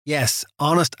Yes,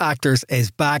 Honest Actors is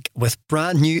back with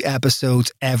brand new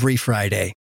episodes every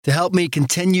Friday. To help me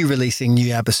continue releasing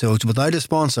new episodes without a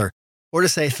sponsor, or to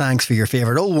say thanks for your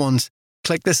favourite old ones,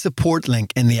 click the support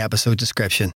link in the episode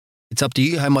description. It's up to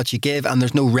you how much you give, and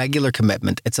there's no regular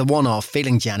commitment. It's a one-off,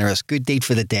 feeling generous, good deed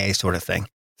for the day sort of thing.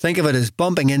 Think of it as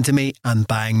bumping into me and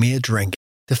buying me a drink.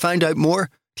 To find out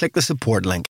more, click the support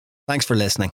link. Thanks for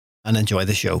listening and enjoy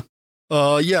the show.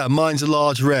 Yeah, mine's a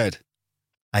large red.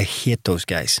 I hate those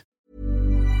guys.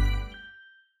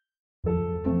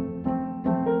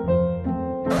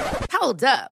 Hold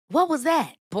up. What was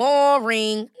that?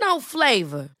 Boring. No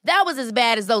flavor. That was as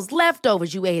bad as those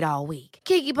leftovers you ate all week.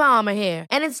 Keke Palmer here.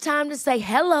 And it's time to say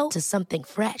hello to something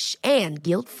fresh and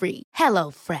guilt-free. Hello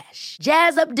Fresh.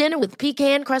 Jazz up dinner with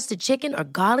pecan-crusted chicken or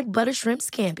garlic butter shrimp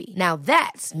scampi. Now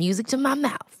that's music to my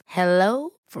mouth. Hello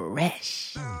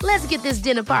Fresh. Let's get this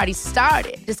dinner party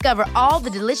started. Discover all the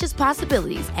delicious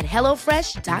possibilities at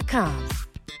HelloFresh.com.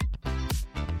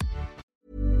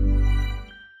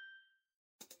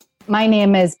 My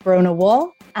name is Bronagh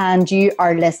Waugh, and you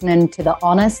are listening to the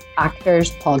Honest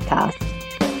Actors podcast.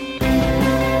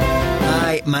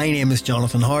 Hi, my name is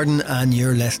Jonathan Harden, and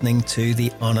you're listening to the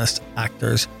Honest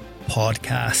Actors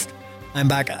podcast. I'm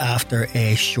back after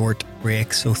a short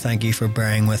break, so thank you for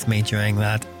bearing with me during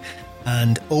that.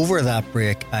 And over that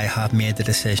break, I have made the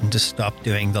decision to stop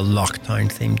doing the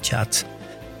lockdown themed chats.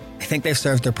 I think they've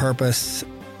served their purpose,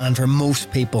 and for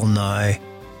most people now,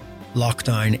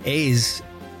 lockdown is,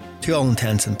 to all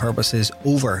intents and purposes,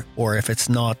 over. Or if it's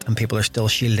not and people are still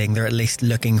shielding, they're at least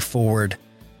looking forward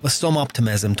with some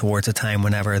optimism towards a time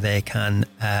whenever they can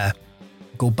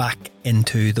go back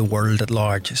into the world at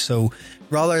large. So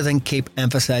rather than keep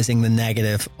emphasising the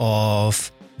negative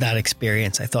of that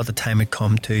experience, I thought the time had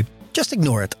come to just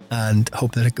ignore it and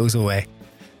hope that it goes away.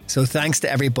 So thanks to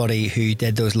everybody who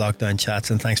did those lockdown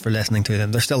chats, and thanks for listening to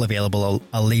them. They're still available.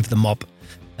 I'll leave them up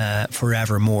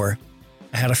forevermore.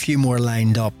 I had a few more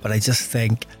lined up, but I just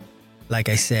think, like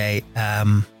I say,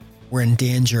 we're in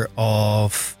danger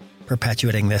of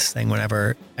perpetuating this thing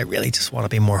whenever I really just want to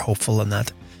be more hopeful than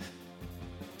that.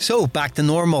 So back to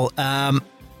normal. I'm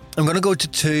going to go to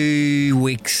 2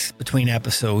 weeks between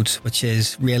episodes, which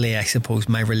is really, I suppose,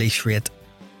 my release rate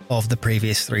of the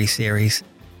previous 3 series.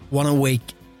 One a week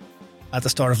at the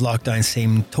start of lockdown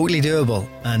seemed totally doable,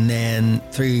 and then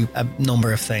through a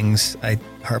number of things, I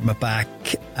hurt my back,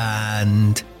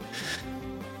 and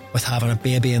with having a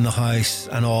baby in the house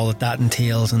and all that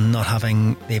entails, and not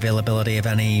having the availability of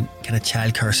any kind of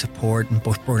childcare support, and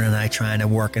both Bronagh and I trying to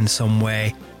work in some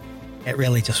way, it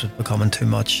really just was becoming too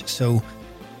much. So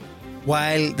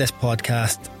while this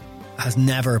podcast has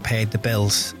never paid the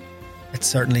bills, it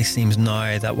certainly seems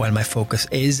now that while my focus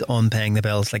is on paying the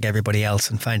bills like everybody else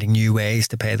and finding new ways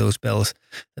to pay those bills,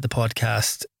 that the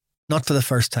podcast, not for the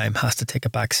first time, has to take a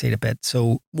back seat a bit.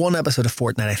 So 1 episode a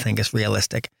fortnight, I think, is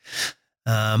realistic.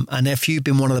 And if you've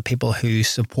been one of the people who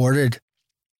supported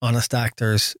Honest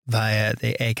Actors via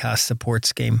the Acast support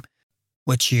scheme,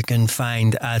 which you can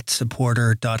find at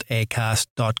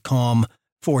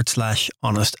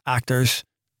supporter.acast.com/honest actors,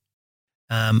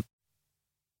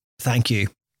 thank you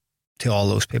to all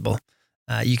those people.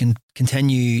 You can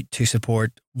continue to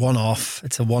support one-off.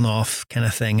 It's a one-off kind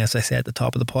of thing, as I said at the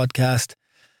top of the podcast.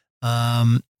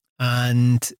 And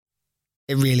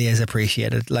it really is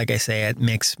appreciated. Like I say, it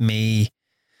makes me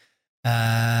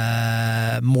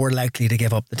more likely to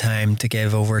give up the time to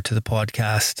give over to the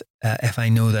podcast if I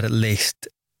know that at least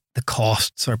the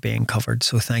costs are being covered.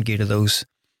 So thank you to those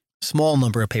small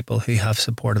number of people who have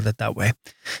supported it that way.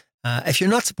 If you're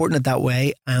not supporting it that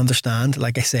way, I understand.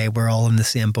 Like I say, we're all in the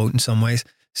same boat in some ways.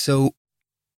 So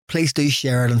please do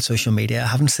share it on social media. I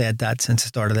haven't said that since the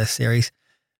start of this series,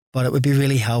 but it would be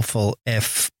really helpful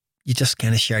if you just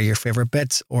kind of share your favorite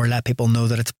bits or let people know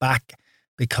that it's back,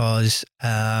 because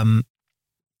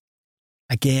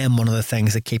again, one of the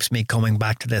things that keeps me coming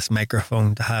back to this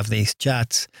microphone to have these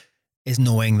chats is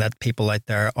knowing that people out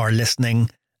there are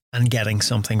listening and getting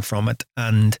something from it.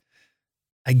 And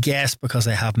I guess because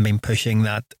I haven't been pushing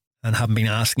that and haven't been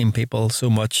asking people so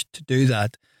much to do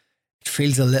that, it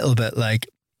feels a little bit like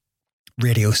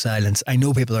radio silence. I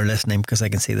know people are listening because I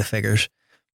can see the figures,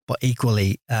 but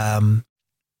equally,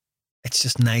 it's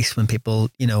just nice when people,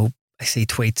 I see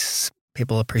tweets,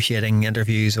 people appreciating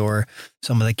interviews or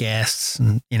some of the guests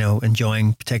and,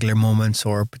 enjoying particular moments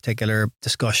or particular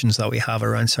discussions that we have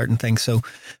around certain things. So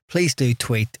please do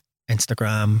tweet,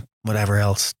 Instagram, whatever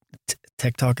else.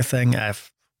 TikTok a thing?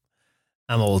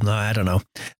 I'm old now, I don't know.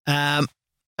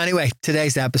 Anyway,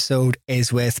 today's episode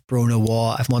is with Bronagh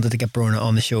Waugh. I've wanted to get Bronagh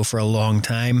on the show for a long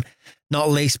time. not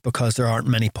least because there aren't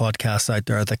many podcasts out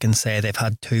there that can say they've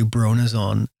had 2 Bronaghs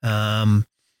on.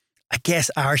 I guess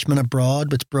Irishman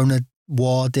Abroad, which Bronagh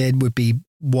Waugh did, would be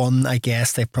one. I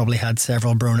guess they've probably had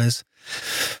several Bronaghs.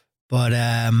 But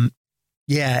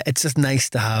yeah, it's just nice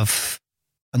to have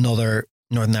another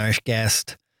Northern Irish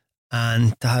guest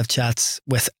and to have chats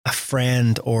with a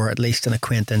friend or at least an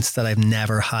acquaintance that I've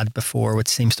never had before, which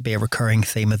seems to be a recurring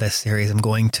theme of this series. I'm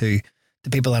going to the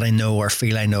people that I know or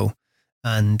feel I know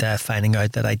and finding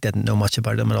out that I didn't know much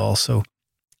about them at all. So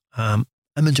I'm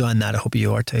enjoying that. I hope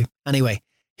you are too. Anyway,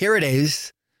 here it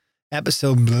is,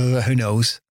 episode who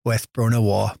knows with Bronagh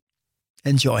Waugh.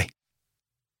 Enjoy.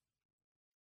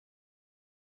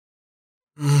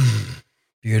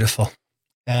 Beautiful.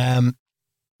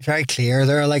 Very clear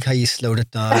there. I like how you slowed it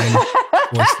down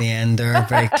towards the end there.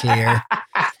 Very clear.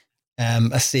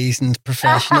 A seasoned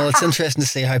professional. It's interesting to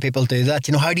see how people do that.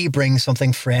 You know, how do you bring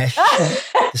something fresh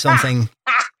to something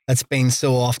that's been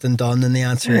so often done? And the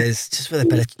answer is just with a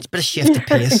bit of shift of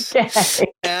pace.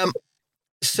 Okay.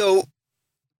 So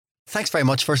thanks very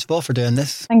much, first of all, for doing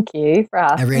this. Thank you for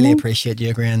asking. I really appreciate you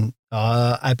agreeing.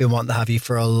 I've been wanting to have you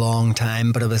for a long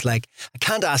time, but it was like, I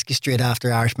can't ask you straight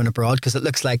after Irishman Abroad because it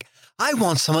looks like I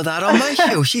want some of that on my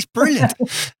show. She's brilliant.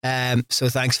 So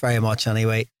thanks very much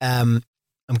anyway. I'm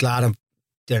glad I'm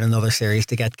doing another series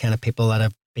to get kind of people that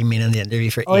have been meaning the interview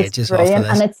for ages. It's brilliant,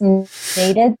 and it's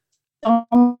needed.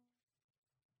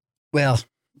 Well,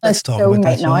 let's talk about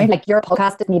that now. Like, your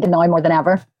podcast is needed now more than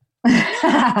ever.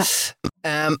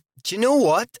 Do you know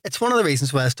what? It's one of the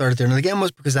reasons why I started doing it again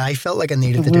was because I felt like I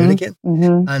needed to do it again.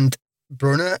 And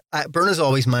Bronagh's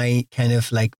always my kind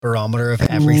of like barometer of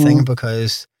everything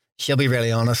because she'll be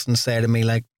really honest and say to me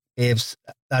like, Babes,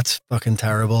 that's fucking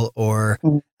terrible, or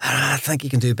I think you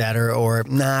can do better, or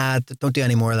nah, don't do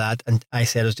any more of that. And I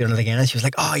said I was doing it again and she was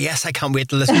like, oh yes, I can't wait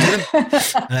to listen to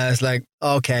it. And I was like,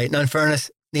 okay. Now in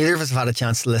fairness, neither of us have had a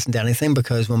chance to listen to anything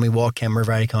because when we walk in, we're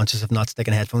very conscious of not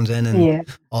sticking headphones in and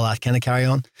all that kind of carry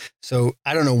on. So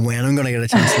I don't know when I'm going to get a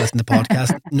chance to listen to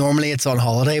podcasts. Normally it's on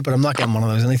holiday, but I'm not getting one of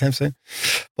those anytime soon.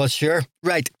 But sure.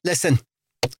 Right. Listen,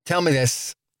 tell me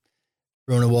this,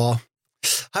 Bronagh Waugh.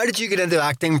 How did you get into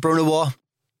acting, Bronagh Waugh?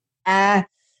 How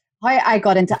I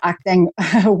got into acting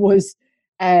was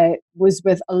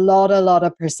with a lot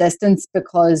of persistence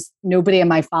because nobody in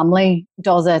my family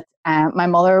does it. My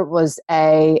mother was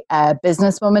a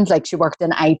businesswoman, like she worked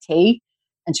in IT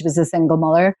and she was a single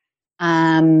mother.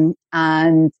 And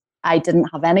I didn't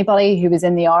have anybody who was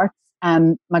in the arts.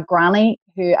 My granny,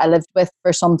 who I lived with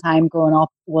for some time growing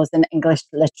up, was an English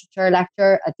literature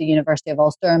lecturer at the University of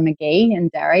Ulster in Magee in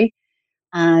Derry.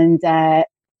 And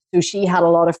so she had a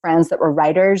lot of friends that were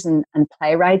writers and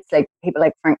playwrights, like people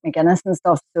like Frank McGuinness and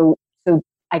stuff. So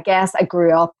I guess I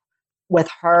grew up with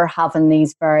her having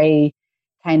these very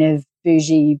kind of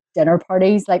bougie dinner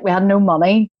parties. Like, we had no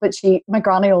money, but my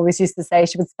granny always used to say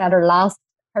she would spend her last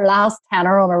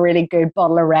tenner on a really good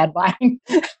bottle of red wine.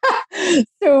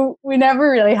 So we never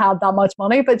really had that much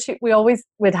money, but we always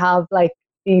would have like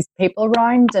these people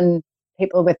around and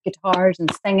people with guitars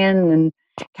and singing and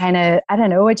kind of, I don't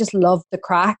know, I just loved the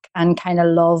crack and kind of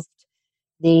loved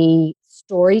the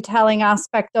storytelling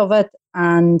aspect of it.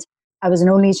 And I was an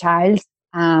only child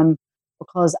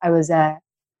because I was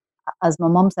as my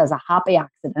mum says, a happy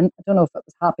accident. I don't know if it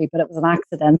was happy, but it was an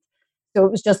accident. So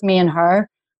it was just me and her.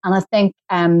 And I think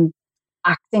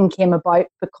acting came about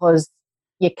because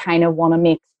you kind of want to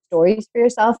make stories for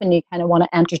yourself and you kind of want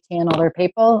to entertain other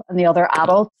people and the other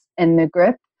adults in the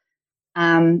group.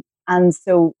 And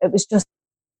so it was just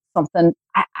something,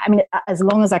 I mean, as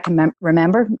long as I can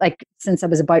remember, like since I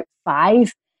was about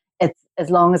 5, it's as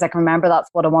long as I can remember, that's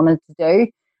what I wanted to do.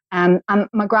 And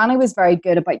my granny was very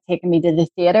good about taking me to the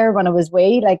theatre when I was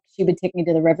wee. Like, she would take me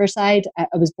to the Riverside. I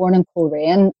was born in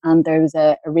Coleraine and there was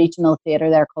a regional theatre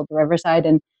there called the Riverside,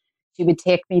 and she would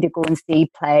take me to go and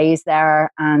see plays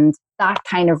there, and that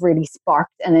kind of really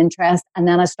sparked an interest. And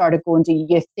then I started going to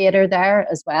youth theatre there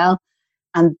as well,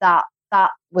 and that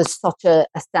was such a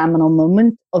seminal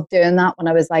moment of doing that when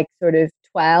I was like sort of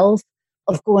 12,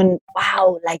 of going,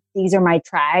 wow, like these are my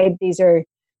tribe, these are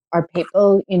our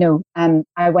people, you know.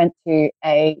 I went to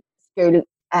a school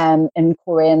in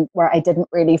Coleraine where I didn't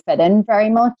really fit in very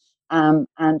much, and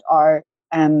I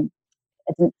didn't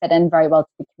fit in very well to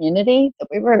the community that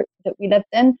we lived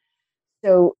in.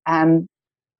 So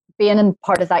being in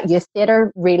part of that youth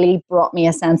theatre really brought me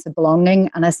a sense of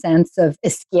belonging and a sense of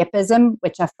escapism,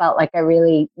 which I felt like I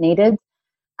really needed.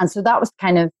 And so that was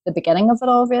kind of the beginning of it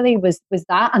all, really, was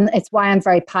that. And it's why I'm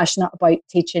very passionate about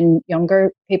teaching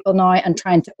younger people now and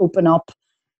trying to open up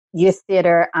youth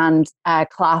theatre and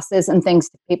classes and things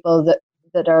to people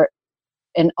that are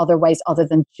in other ways other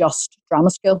than just drama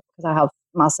school, because I have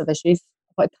massive issues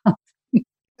about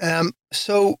that.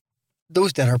 So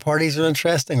those dinner parties are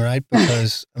interesting, right?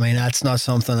 Because I mean, that's not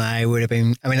something I would have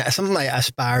been. I mean, it's something I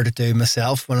aspire to do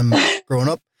myself when I'm growing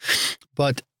up.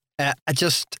 But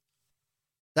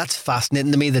that's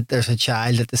fascinating to me that there's a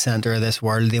child at the center of this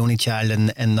world, the only child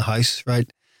in the house,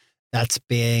 right? That's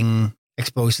being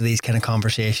exposed to these kind of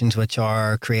conversations, which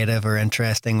are creative or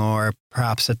interesting, or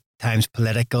perhaps at times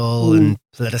political and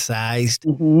politicized,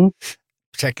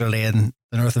 particularly in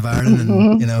the north of Ireland,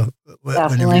 and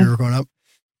whenever you were growing up.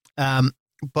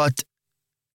 But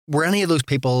were any of those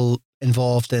people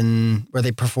involved were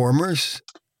they performers?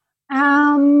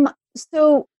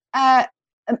 So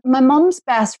my mum's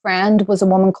best friend was a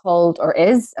woman called, or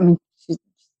is, I mean, she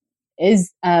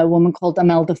is a woman called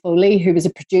Imelda Foley, who was a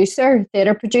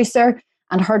theatre producer,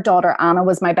 and her daughter Anna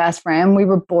was my best friend. We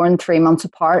were born 3 months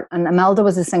apart, and Imelda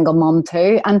was a single mum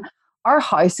too. And our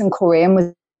house in Coleraine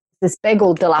was this big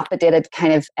old dilapidated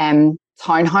kind of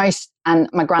townhouse, and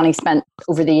my granny spent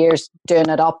over the years doing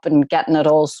it up and getting it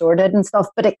all sorted and stuff.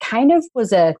 But it kind of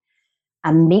was a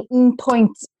meeting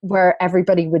point where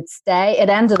everybody would stay. It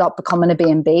ended up becoming a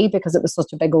B&B because it was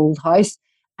such a big old house.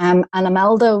 And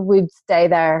Imelda would stay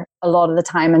there a lot of the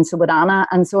time, and so would Anna.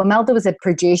 And so Imelda was a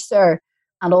producer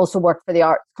and also worked for the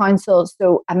Arts Council.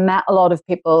 So I met a lot of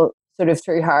people sort of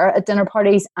through her at dinner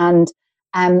parties. And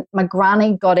my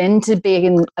granny got into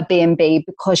being a B&B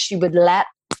because she would let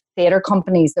theatre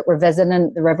companies that were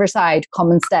visiting the Riverside come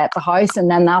and stay at the house.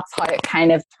 And then that's how it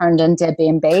kind of turned into a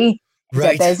B&B.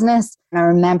 Right. Business. And I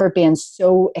remember being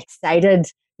so excited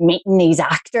meeting these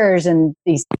actors and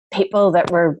these people that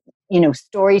were,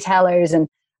 storytellers. And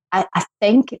I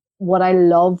think what I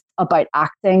loved about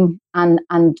acting and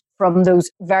from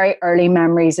those very early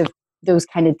memories of those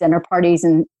kind of dinner parties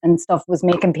and stuff was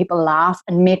making people laugh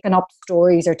and making up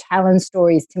stories or telling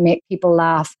stories to make people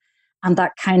laugh, and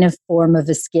that kind of form of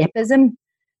escapism.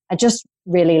 I just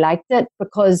really liked it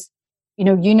because, you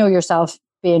know yourself,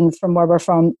 being from where we're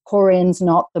from, Corain's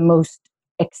not the most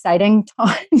exciting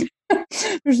town.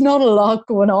 There's not a lot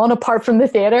going on apart from the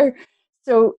theatre.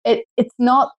 So it's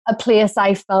not a place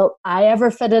I felt I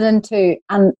ever fitted into,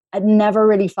 and I never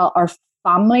really felt our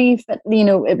family fit.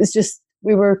 It was just,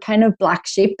 we were kind of black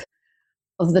sheep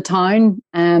of the town,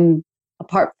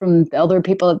 apart from the other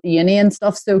people at the uni and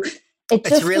stuff. So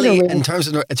it's really,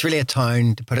 it's really a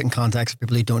town, to put it in context for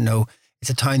people who don't know,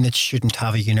 it's a town that shouldn't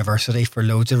have a university for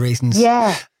loads of reasons.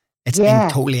 Yeah. It's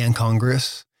totally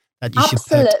incongruous that you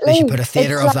should put a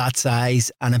theatre of that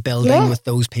size and a building with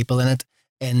those people in it.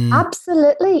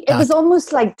 Absolutely. It was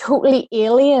almost like totally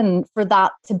alien for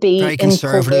that to be very in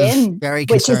conservative, Coleraine, very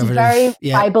conservative. Which is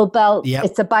very Bible Belt. Yep.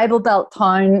 It's a Bible Belt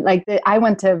town. Like I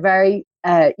went to a very,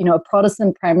 a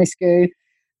Protestant primary school,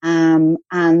 and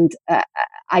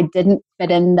I didn't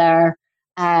fit in there.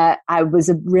 I was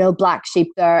a real black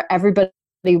sheep there. Everybody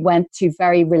went to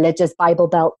very religious Bible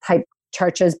Belt type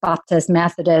churches, Baptist,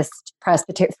 Methodist,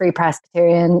 Free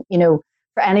Presbyterian.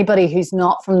 For anybody who's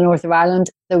not from the north of Ireland,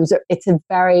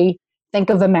 think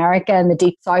of America and the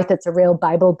deep south. It's a real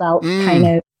Bible Belt kind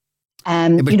of.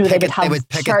 They would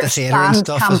pick at the theatre and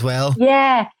stuff camp as well.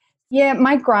 Yeah.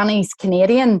 My granny's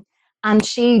Canadian, and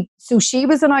she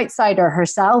was an outsider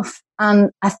herself,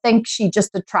 and I think she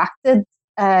just attracted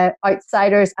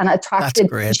outsiders and attracted.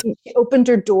 She opened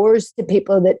her doors to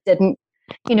people that didn't,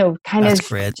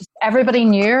 just everybody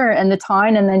knew her in the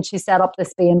town. And then she set up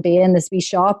this B&B and this wee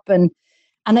shop, and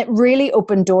it really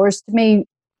opened doors to me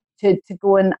to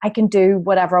go, and I can do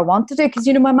whatever I want to do, because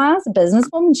my mom's a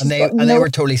businesswoman. They were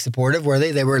totally supportive, were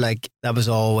they? They were like, that was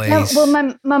always. Yeah,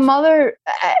 well, my mother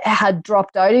had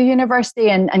dropped out of university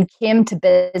and came to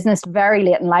business very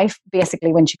late in life.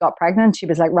 Basically, when she got pregnant, she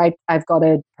was like, right, I've got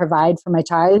to provide for my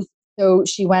child. So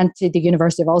she went to the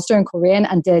University of Ulster in Coleraine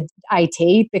and did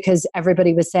IT, because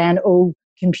everybody was saying, oh,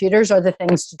 computers are the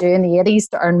things to do in the 80s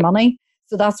to earn money.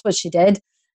 So that's what she did.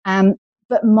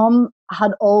 But Mum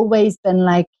had always been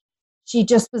like, she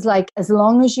just was like, as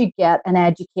long as you get an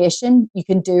education, you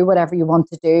can do whatever you want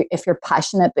to do if you're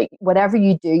passionate. But whatever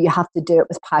you do, you have to do it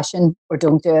with passion, or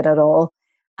don't do it at all.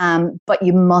 But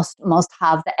you must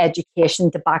have the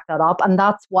education to back that up. And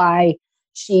that's why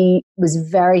she was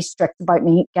very strict about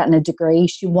me getting a degree.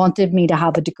 She wanted me to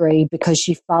have a degree because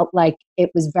she felt like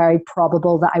it was very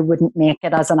probable that I wouldn't make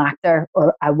it as an actor,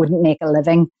 or I wouldn't make a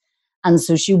living. And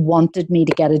so she wanted me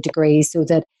to get a degree so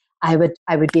that I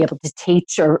would be able to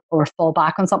teach or fall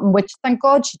back on something, which thank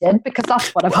God she did, because that's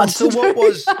what I've had to do. So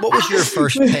what was your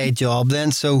first paid job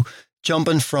then? So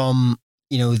jumping from,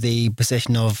 the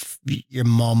position of your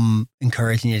mum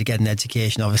encouraging you to get an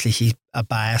education, obviously she's a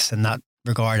bias in that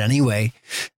regard anyway.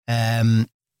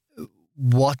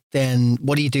 What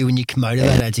do you do when you come out of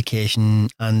that education,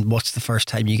 and what's the first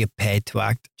time you get paid to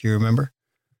act? Do you remember?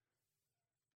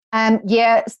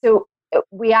 So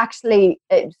we actually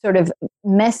sort of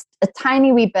missed a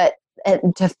tiny wee bit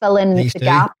to fill in the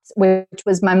gaps, which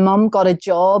was my mum got a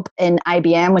job in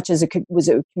IBM, which was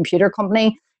a computer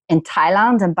company in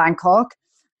Thailand and Bangkok.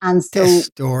 And so this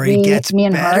story gets me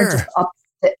and better. Her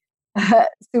just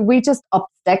so we just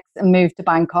upped sticks and moved to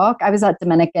Bangkok. I was at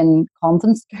Dominican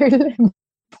convent school in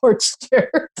Port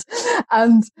Stewart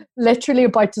and literally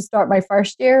about to start my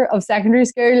first year of secondary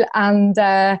school. And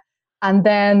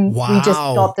then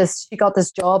she got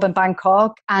this job in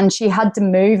Bangkok, and she had to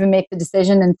move and make the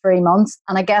decision in 3 months.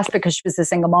 And I guess because she was a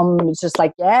single mom, it was just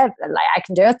like, yeah, I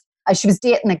can do it. She was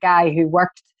dating a guy who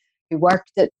worked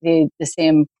at the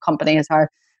same company as her.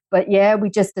 But yeah, we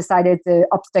just decided to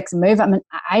up sticks and move. I mean,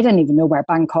 I didn't even know where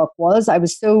Bangkok was. I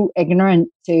was so ignorant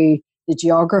to the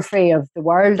geography of the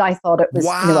world. I thought it was,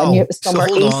 I knew it was somewhere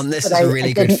east. So hold on, this is a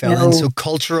really good fill-in. So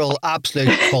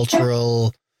absolute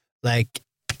cultural, like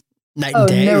night and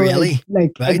day, really.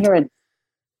 Like right? Ignorant.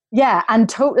 Yeah, and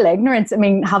total ignorance. I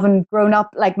mean, having grown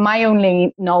up, like my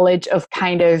only knowledge of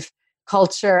kind of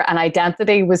culture and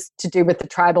identity was to do with the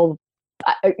tribal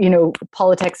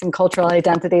politics and cultural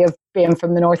identity of being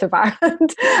from the north of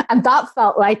Ireland. And that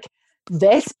felt like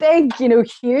this big,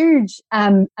 huge.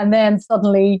 And then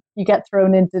suddenly you get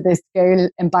thrown into this school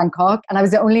in Bangkok. And I was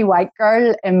the only white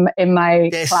girl in my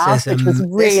class, which was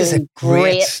really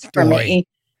great for me.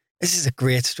 This is a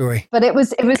great story. But it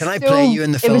was. Can I play you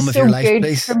in the film of your life,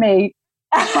 please? For me.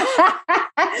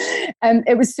 And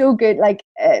it was so good,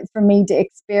 for me to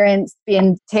experience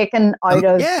being taken out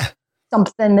of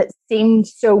something that seemed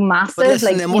so massive. But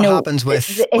listen, then what happens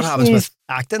with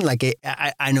acting? Like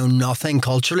I know nothing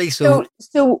culturally, so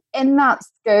in that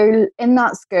school,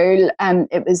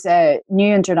 it was a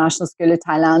new international school of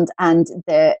Thailand, and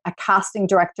a casting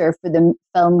director for the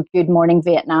film Good Morning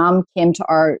Vietnam came to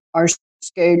our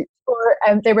school.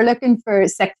 They were looking for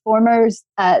sixth formers,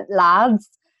 lads,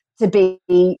 to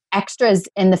be extras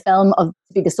in the film, to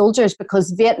be the soldiers,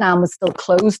 because Vietnam was still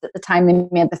closed at the time they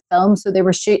made the film. So they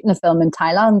were shooting the film in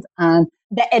Thailand. And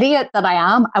the idiot that I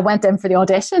am, I went in for the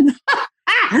audition.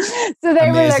 So they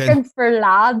were looking for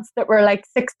lads that were like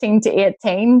 16 to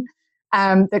 18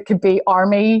 that could be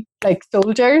army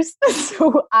soldiers.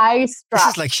 So this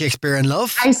is like Shakespeare in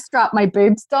Love. I strapped my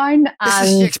boobs down. This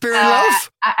is Shakespeare in Love.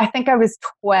 I think I was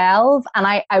 12 and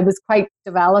I was quite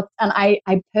developed, and I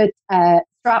put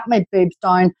strapped my boobs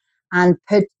down and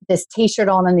put this t-shirt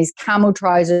on and these camo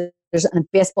trousers and a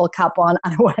baseball cap on,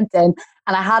 and I went in,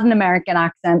 and I had an American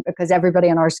accent because everybody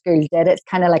in our school did. It's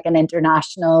kind of like an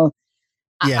international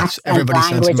everybody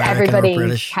language. Everybody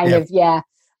British. kind of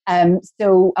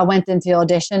so I went into the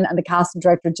audition, and the casting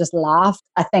director just laughed,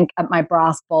 I think, at my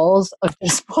brass balls of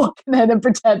just walking in and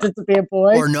pretending to be a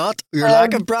boy. Or not. Your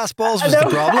lack of brass balls was the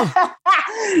problem.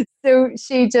 So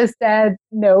she just said,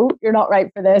 no, you're not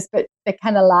right for this. But they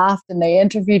kind of laughed, and they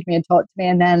interviewed me and talked to me,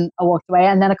 and then I walked away.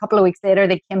 And then a couple of weeks later,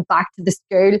 they came back to the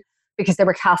school because they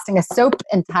were casting a soap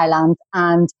in Thailand,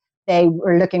 and they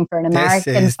were looking for an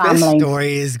American family. This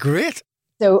story is great.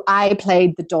 So I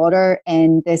played the daughter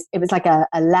in this. It was like a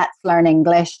Let's Learn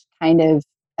English kind of,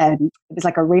 it was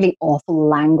like a really awful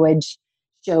language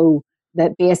show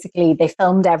that basically they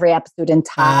filmed every episode in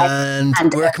Thai.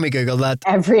 And where can we Google that?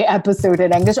 Every episode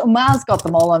in English. Oh, Ma's got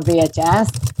them all on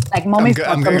VHS. Like Mummy's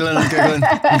I'm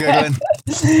Googling.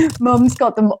 Mum's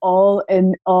got them all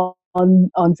on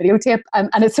videotape.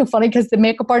 And it's so funny because the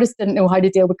makeup artist didn't know how to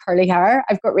deal with curly hair.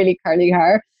 I've got really curly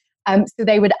hair. So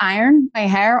they would iron my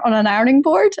hair on an ironing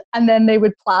board, and then they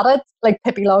would plait it like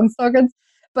Pippi Longstockings.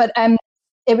 But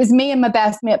it was me and my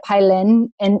best mate Pai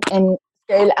Lin in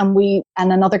school,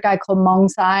 and another guy called Mong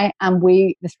Sai, and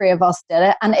the three of us did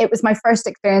it. And it was my first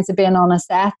experience of being on a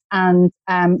set. And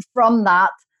from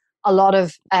that, a lot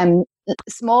of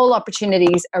small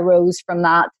opportunities arose from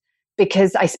that,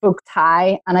 because I spoke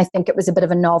Thai, and I think it was a bit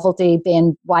of a novelty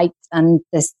being white and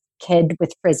this kid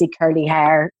with frizzy curly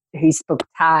hair who spoke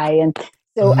Thai. And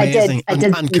so amazing. I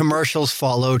did and commercials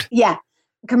followed. Yeah,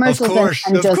 commercials, of course,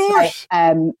 and just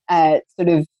like sort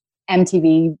of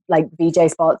MTV like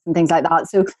VJ spots and things like that.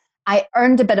 So I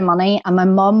earned a bit of money, and my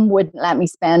mum wouldn't let me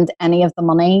spend any of the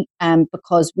money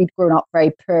because we'd grown up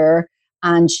very poor,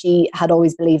 and she had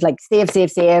always believed like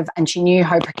save, and she knew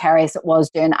how precarious it was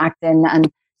doing acting. And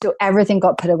so everything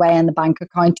got put away in the bank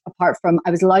account, apart from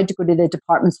I was allowed to go to the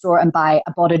department store and I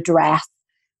bought a dress,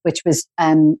 which was,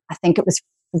 I think it was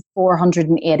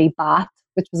 480 baht,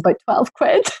 which was about 12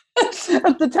 quid.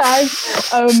 at the time.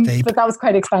 But that was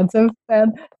quite expensive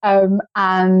then.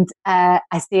 And I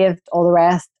saved all the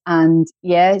rest. And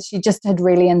yeah, she just had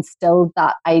really instilled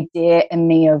that idea in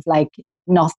me of like,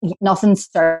 nothing's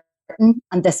certain,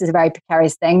 and this is a very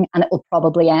precarious thing, and it will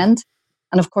probably end.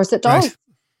 And of course it does. Right.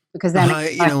 Because then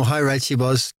how right she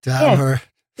was to have her.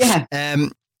 Yeah.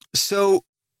 So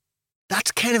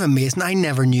that's kind of amazing. I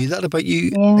never knew that about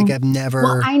you. Yeah. Like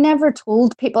I never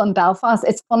told people in Belfast.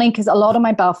 It's funny because a lot of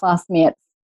my Belfast mates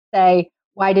say,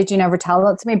 why did you never tell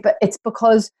that to me? But it's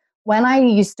because when I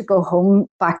used to go home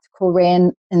back to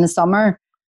Coleraine in the summer,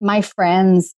 my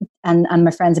friends and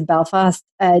my friends in Belfast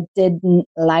didn't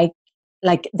like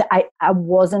I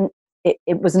wasn't,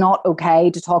 it was not okay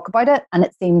to talk about it. And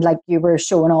it seemed like you were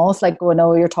showing off, like going,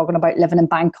 oh, you're talking about living in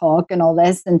Bangkok and all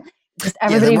this. And just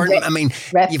everybody.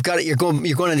 You've got it. You're going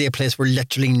into a place where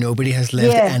literally nobody has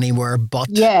lived anywhere but.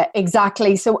 Yeah,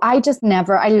 exactly. So I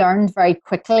learned very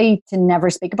quickly to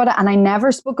never speak about it. And I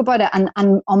never spoke about it. And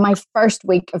on my first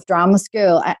week of drama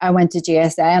school, I went to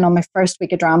GSA. And on my first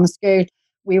week of drama school,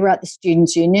 we were at the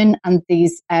Students' Union, and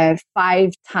these 5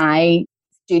 Thai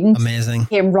students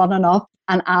came running up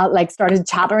and started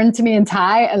chattering to me in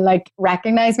Thai and like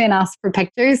recognized me and asked for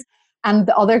pictures. And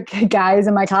the other guys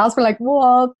in my class were like,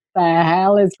 what the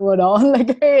hell is going on?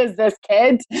 Like, who is this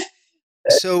kid?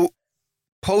 So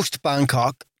post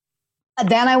Bangkok,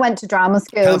 then I went to drama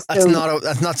school.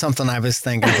 That's not something I was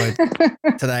thinking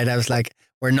about tonight. I was like,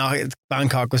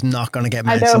 Bangkok was not going to get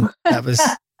mentioned.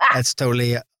 That's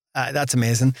totally that's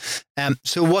amazing.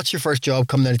 So what's your first job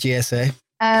coming out of GSA?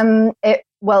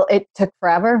 It took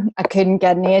forever. I couldn't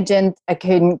get an agent. I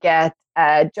couldn't get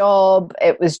a job.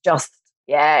 It was just,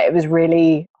 it was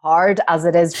really hard, as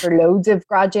it is for loads of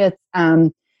graduates.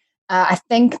 I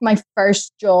think my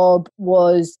first job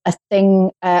was a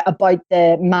thing about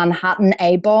the Manhattan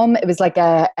A-bomb. It was like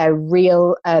a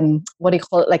real, what do you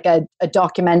call it? Like a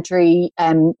documentary,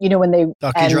 when they...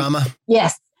 Docudrama?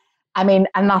 Yes. I mean,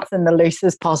 and that's in the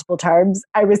loosest possible terms.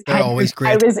 I was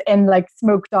in like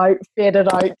smoked out, faded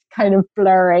out, kind of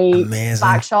blurry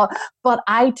back shot. But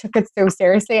I took it so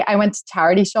seriously. I went to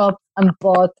charity shops and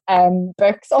bought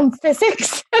books on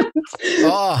physics.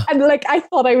 And like, I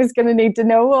thought I was going to need to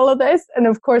know all of this. And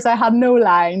of course, I had no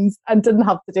lines and didn't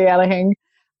have to do anything.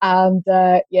 And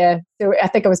so I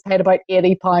think I was paid about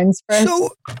 £80 for it.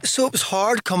 So it was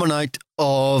hard coming out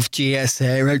of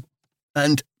GSA, right?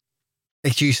 And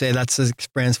like you say, that's the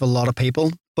experience of a lot of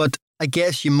people. But I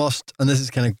guess you must, and this is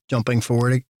kind of jumping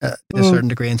forward to a certain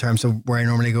degree in terms of where I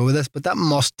normally go with this, but that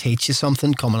must teach you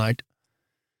something coming out.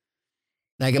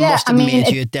 Like it must have made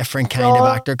you a different kind of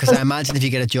actor, because I imagine if you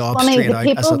get a job straight out.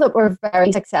 The people that were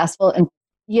very successful, and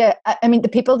the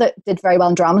people that did very well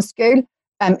in drama school,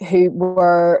 who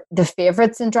were the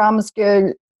favourites in drama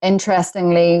school,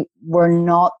 interestingly, were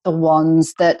not the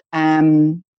ones that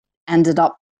ended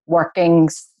up working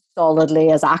solidly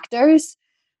as actors.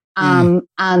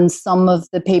 And some of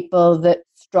the people that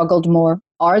struggled more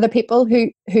are the people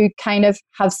who kind of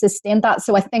have sustained that.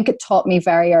 So I think it taught me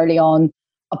very early on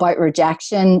about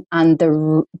rejection and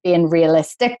being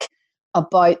realistic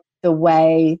about the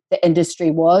way the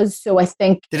industry was. So I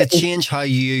think... Did it change how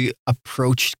you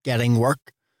approached getting work?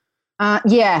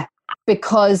 Yeah,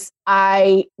 because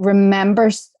I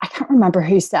can't remember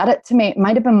who said it to me. It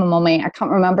might have been my mummy. I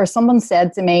can't remember. Someone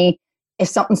said to me, if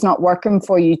something's not working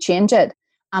for you, change it.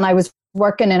 And I was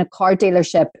working in a car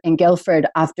dealership in Guildford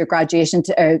after graduation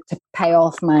to pay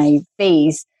off my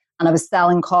fees. And I was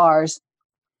selling cars.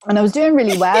 And I was doing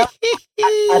really well at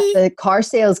the car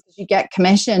sales because you get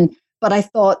commission. But I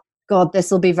thought, God, this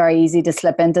will be very easy to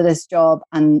slip into this job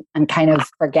and kind of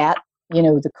forget,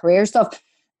 the career stuff.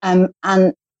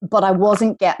 But I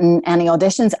wasn't getting any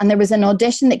auditions. And there was an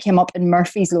audition that came up in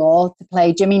Murphy's Law to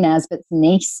play Jimmy Nesbitt's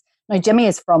niece. Now, Jimmy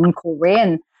is from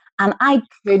Coleraine, and I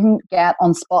couldn't get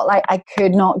on Spotlight. I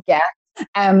could not get,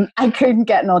 I couldn't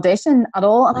get an audition at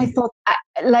all. And I thought,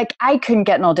 I couldn't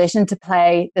get an audition to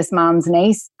play this man's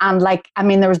niece. And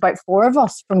there was about 4 of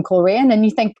us from Coleraine, and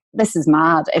you think, this is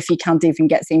mad if you can't even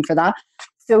get seen for that.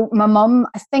 So my mum,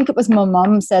 I think it was my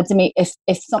mum, said to me, if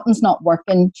something's not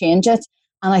working, change it.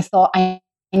 And I thought, I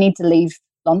need to leave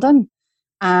London.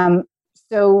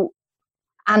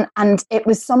 And it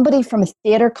was somebody from a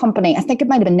theatre company, I think it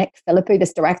might have been Nick Philippou,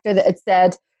 this director, that had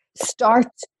said, start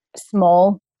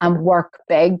small and work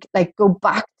big. Like go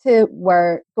back to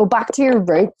your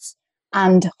roots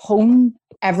and hone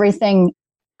everything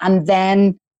and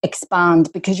then expand,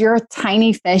 because you're a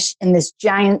tiny fish in this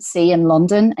giant sea in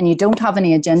London and you don't have an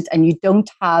agent and you don't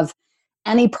have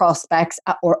any prospects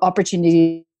or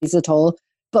opportunities at all.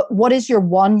 But what is your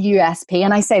one USP?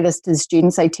 And I say this to the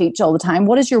students I teach all the time.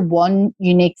 What is your one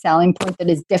unique selling point that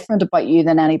is different about you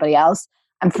than anybody else?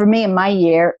 And for me, in my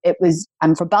year,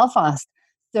 I'm from Belfast.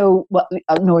 So,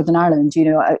 Northern Ireland,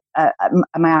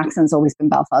 my accent's always been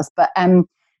Belfast. But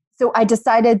so I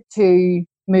decided to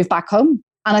move back home.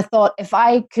 And I thought, if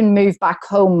I can move back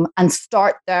home and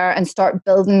start there and start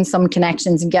building some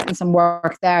connections and getting some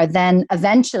work there, then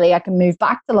eventually I can move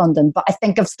back to London. But I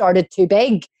think I've started too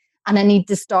big and I need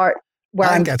to start where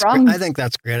I'm from. I think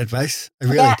that's great advice. I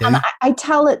really do. And I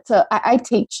tell it to, I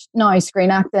teach now screen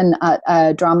acting at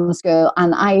a drama school,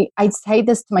 and I say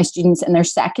this to my students in their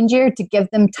second year to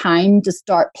give them time to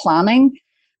start planning.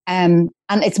 And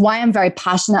it's why I'm very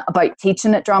passionate about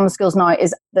teaching at drama schools now,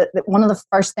 is that one of the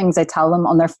first things I tell them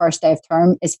on their first day of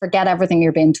term is forget everything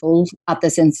you're being told at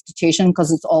this institution,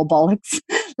 because it's all bollocks.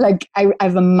 Like I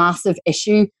have a massive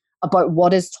issue about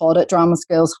what is taught at drama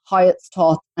schools, how it's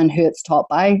taught and who it's taught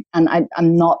by. And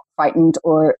I'm not frightened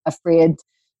or afraid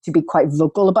to be quite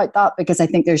vocal about that, because I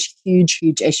think there's huge,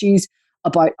 huge issues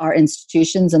about our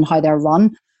institutions and how they're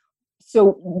run.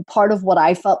 So part of what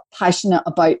I felt passionate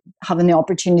about having the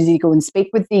opportunity to go and speak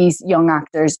with these young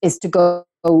actors is to go,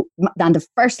 and the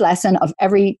first lesson of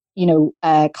every,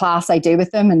 class I do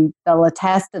with them, and they'll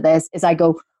attest to this, is I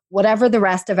go, whatever the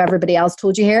rest of everybody else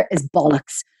told you here is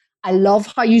bollocks. I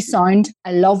love how you sound.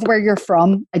 I love where you're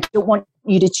from. I don't want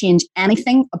you to change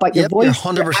anything about your voice.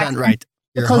 You're 100% right.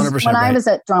 You're because 100% when right. I was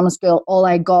at drama school, all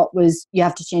I got was, you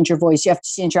have to change your voice. You have to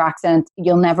change your accent.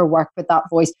 You'll never work with that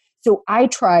voice. So I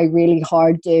try really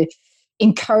hard to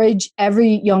encourage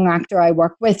every young actor I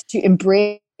work with to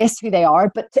embrace who they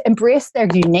are, but to embrace their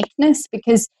uniqueness,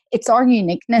 because it's our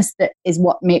uniqueness that is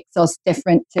what makes us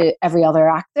different to every other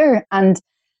actor. And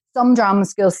some drama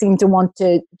schools seem to want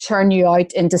to churn you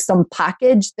out into some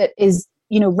package that is,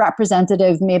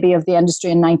 representative maybe of the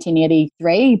industry in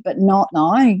 1983, but not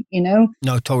now,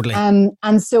 No, totally.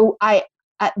 And so I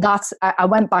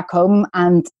went back home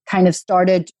and kind of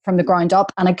started from the ground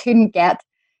up, and I couldn't get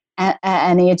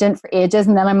an agent for ages.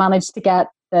 And then I managed to get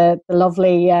the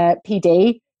lovely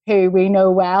PD, who we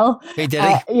know well. P.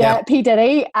 Diddy. P.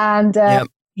 Diddy. And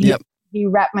he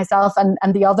repped myself and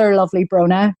the other lovely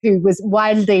Bronagh, who was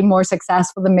wildly more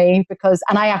successful than me,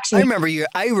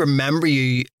 I remember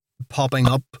you popping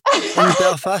up in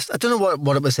Belfast. I don't know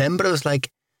what it was in, but it was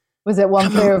like... Was it One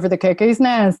Flew Over the Cuckoo's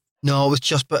Nest? No,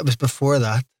 it was before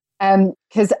that.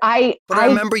 Because I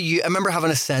remember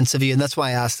having a sense of you, and that's why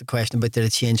I asked the question about, did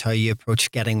it change how you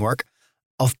approach getting work,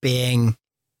 of being,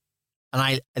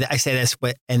 and I say this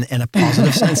in a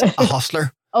positive sense, a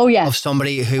hustler. Oh yeah. Of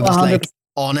somebody who was like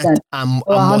on it and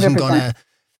wasn't going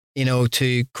to,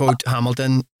 to quote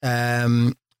Hamilton,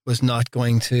 was not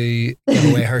going to give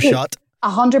away her shot.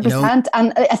 100%.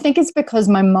 And I think it's because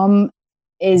my mum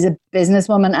is a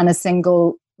businesswoman and a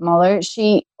single mother.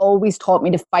 She always taught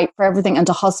me to fight for everything and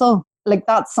to hustle. Like,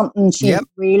 that's something she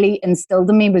really instilled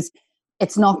in me, was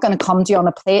it's not going to come to you on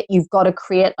a plate. You've got to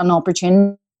create an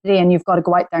opportunity and you've got to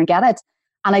go out there and get it.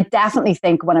 And I definitely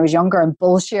think when I was younger and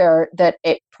bullshit, that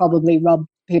it probably rubbed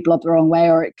people up the wrong way,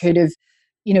 or it could have,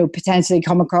 potentially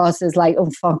come across as like,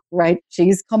 oh fuck, right,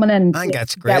 she's coming in. I think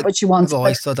that's great. Get what she wants. I've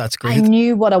always thought that's great. I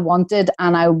knew what I wanted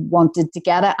and I wanted to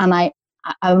get it. And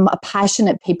I'm a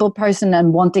passionate people person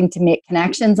and wanting to make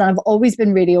connections. And I've always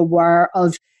been really aware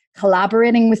of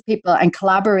collaborating with people, and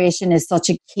collaboration is such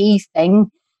a key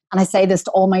thing. And I say this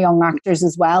to all my young actors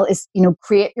as well, is,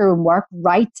 create your own work,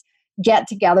 get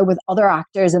together with other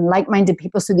actors and like-minded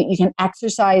people so that you can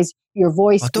exercise your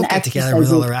voice. Don't get together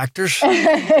with other actors.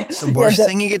 It's the worst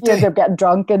thing you get to. They're getting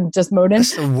drunk and just moaning.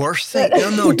 It's the worst thing.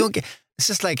 No, don't get.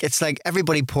 It's like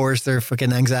everybody pours their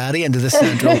fucking anxiety into the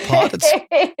central pot.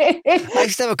 I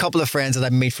used to have a couple of friends that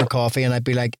I'd meet for coffee, and I'd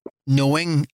be like,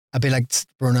 Bronagh,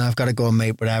 I've got to go and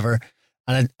meet whatever.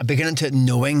 And I'd begin into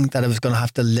knowing that I was going to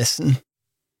have to listen.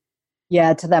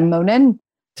 Yeah, to them moaning.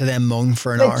 To them moan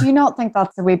for an hour. But do you not think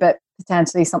that's a wee bit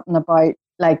potentially something about,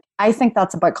 I think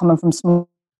that's about coming from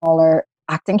smaller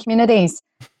acting communities,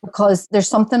 because there's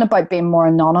something about being more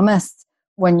anonymous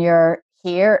when you're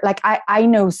here. I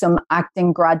know some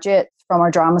acting graduates from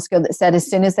our drama school that said as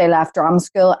soon as they left drama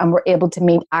school and were able to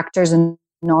meet actors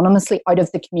anonymously out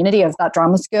of the community of that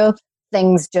drama school,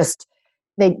 things just,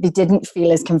 they didn't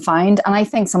feel as confined. And I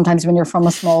think sometimes when you're from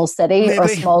a small city or a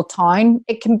small town,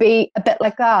 it can be a bit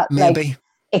like that. Maybe.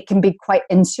 It can be quite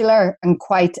insular and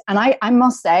I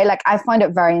must say, I found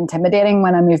it very intimidating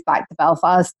when I moved back to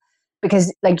Belfast,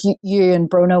 because you and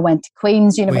Bronagh went to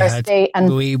Queen's University,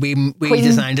 and we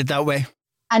designed it that way.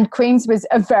 And Queen's was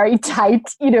a very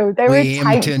tight, they were a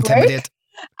tight to intimidate.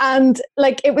 And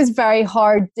like, it was very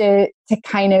hard to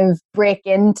kind of break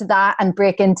into that and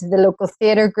break into the local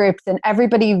theatre groups, and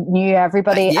everybody knew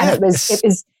everybody. Yeah, and it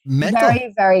was mental.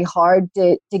 very, very hard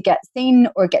to get seen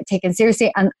or get taken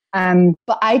seriously. And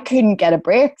but I couldn't get a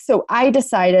break. So I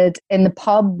decided in the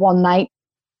pub one night,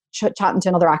 chatting to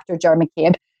another actor, Jared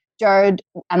McCabe. Jared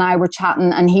and I were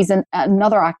chatting, and he's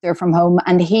another actor from home,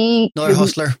 and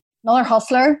another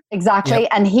hustler, exactly. Yep.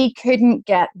 And he couldn't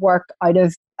get work out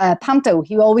of panto.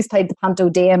 He always played the panto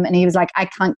dame, and he was like, I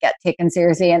can't get taken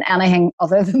seriously in anything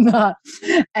other than that.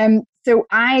 So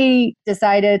I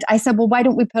decided, I said, well, why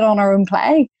don't we put on our own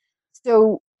play?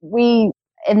 So we,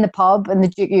 in the pub in the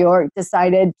Duke of York,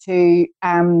 decided to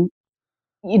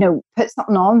put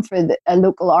something on for a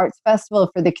local arts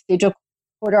festival, for the Cathedral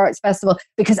Quarter Arts Festival,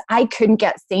 because I couldn't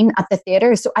get seen at the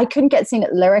theatre. So I couldn't get seen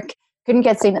at Lyric, couldn't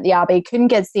get seen at the Abbey, couldn't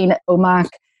get seen at OMAC,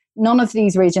 none of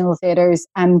these regional theatres.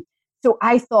 And so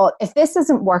I thought, if this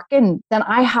isn't working, then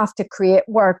I have to create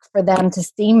work for them to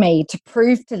see me, to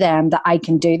prove to them that I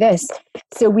can do this.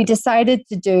 So we decided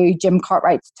to do Jim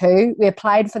Cartwright's 2. We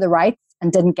applied for the rights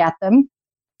and didn't get them,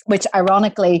 which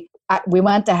ironically, we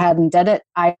went ahead and did it.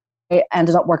 I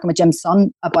ended up working with Jim's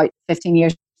son about 15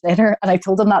 years later, and I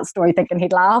told him that story thinking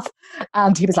he'd laugh,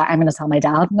 and he was like, I'm going to tell my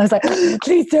dad. And I was like,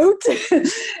 please don't.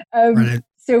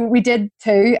 So we did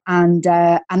 2, and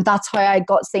that's how I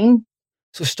got seen.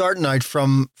 So starting out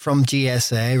from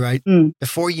GSA, right?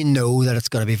 Before you know that it's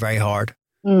going to be very hard,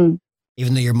 even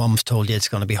though your mum's told you it's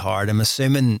going to be hard, I'm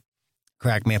assuming,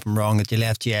 correct me if I'm wrong, that you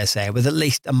left GSA with at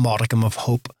least a modicum of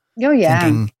hope. Oh yeah.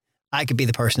 Thinking, I could be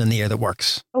the person in the year that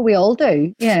works. Oh, we all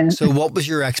do, yeah. So what was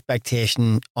your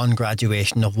expectation on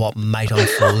graduation of what might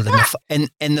unfold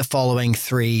in the following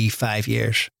 3-5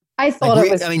 years? I thought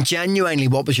it was... I mean, genuinely,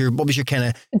 what was your kind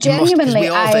of... Genuinely, we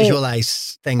all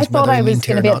visualise things. I thought I was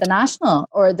going to be at the National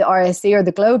or the RSC or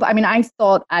the Globe. I mean, I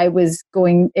thought it was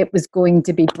going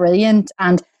to be brilliant.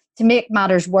 And to make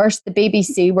matters worse, the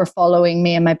BBC were following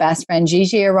me and my best friend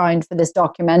Gigi around for this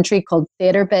documentary called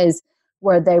Theatre Biz,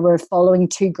 where they were following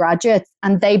 2 graduates,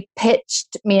 and they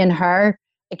pitched me and her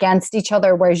against each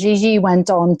other, where Gigi went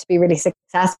on to be really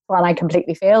successful and I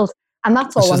completely failed. And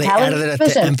that's all on television. So they edited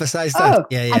it to emphasize that?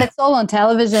 Yeah. And it's all on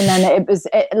television, and it was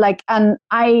and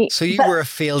I... So you were a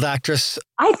field actress.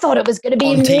 I thought it was going to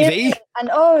be on TV? And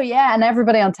and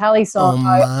everybody on telly saw. Oh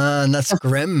man, that's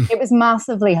grim. It was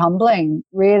massively humbling,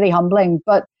 really humbling.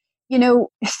 But,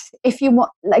 if you want,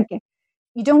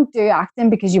 you don't do acting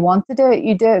because you want to do it.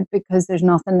 You do it because there's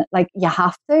nothing, you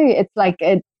have to. It's like,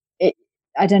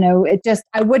 I don't know.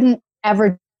 I wouldn't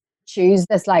ever choose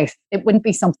this life. It wouldn't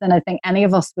be something I think any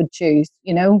of us would choose,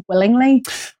 willingly.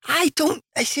 I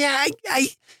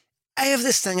have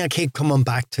this thing I keep coming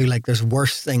back to, there's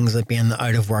worse things than being the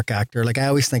out of work actor. I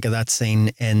always think of that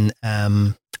scene in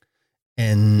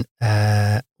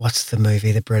what's the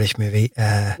movie, the British movie?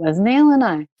 Was Neil and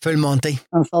I? Full Monty.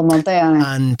 Oh, Full Monty,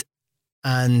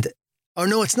 And oh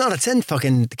no, it's not. It's in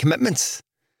fucking The Commitments.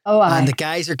 Oh, and the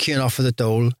guys are queuing off for the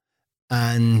dole,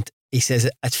 and he says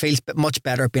it feels much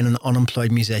better being an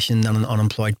unemployed musician than an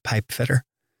unemployed pipe fitter.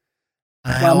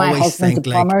 And my husband's a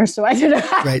plumber, so I don't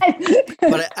know. Right,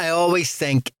 but I always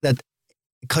think that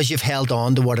because you've held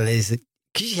on to what it is,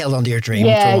 because you held on to your dream.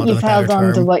 Yeah, you've held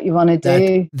on to what you want to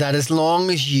do. That as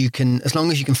long as you can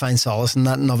find solace in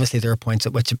that, and obviously there are points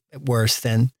at which it wears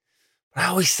thin. But I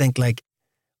always think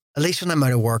at least when I'm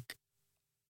out of work,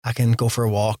 I can go for a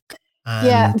walk.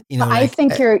 And, I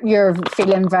think you're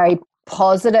feeling very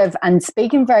positive and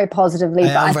speaking very positively.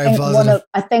 I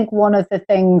think one of the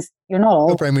things, you're not all.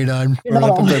 Don't bring me down.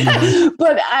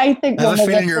 But I think I have a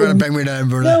feeling you're going to bring me down,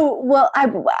 Bronagh. No, well,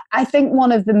 I think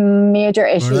one of the major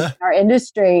issues in our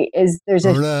industry is there's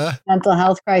a mental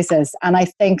health crisis. And I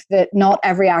think that not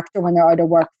every actor, when they're out of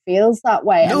work, feels that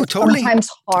way. No, and it's totally. sometimes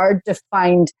hard to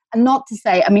find, and not to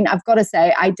say, I've got to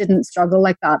say, I didn't struggle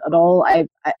like that at all.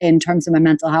 In terms of my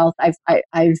mental health,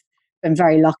 I've been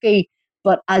very lucky.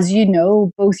 But as you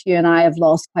know, both you and I have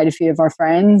lost quite a few of our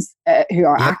friends who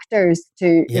are actors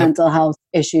to mental health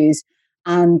issues.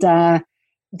 And that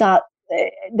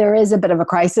there is a bit of a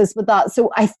crisis with that.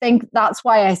 So I think that's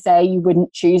why I say you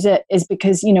wouldn't choose it, is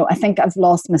because, I think I've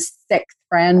lost my 6th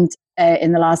friend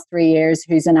in the last 3 years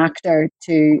who's an actor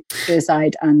to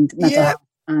suicide and mental health.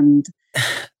 And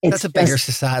that's a bigger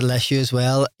societal issue as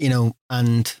well,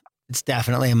 and it's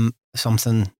definitely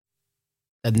something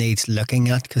that needs looking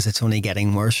at, because it's only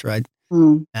getting worse, right?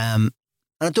 And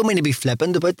I don't mean to be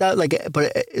flippant about that,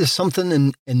 but there's something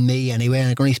in me anyway, and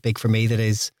I can only speak for me, that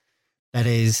is,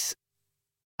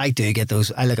 I do get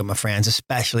those. I look at my friends,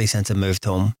 especially since I moved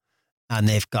home, and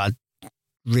they've got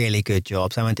really good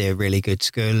jobs. I went to a really good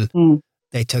school,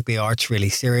 they took the arts really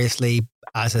seriously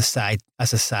as a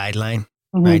sideline,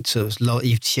 Mm-hmm. right? So it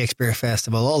was Shakespeare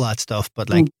Festival, all that stuff. But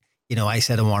like, I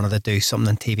said I wanted to do something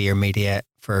in TV or media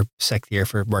for 6th year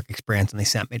for work experience, and they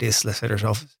sent me to the solicitor's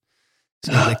office.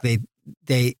 So like they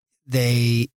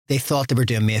thought they were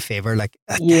doing me a favor. Like,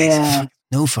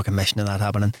 no fucking mission of that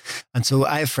happening. And so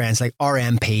I have friends like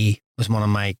RMP was one of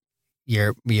my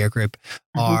year group,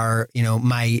 or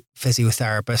my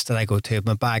physiotherapist that I go to at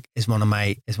my back is one of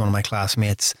my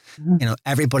classmates.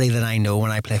 Everybody that I know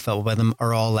when I play football with them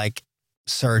are all like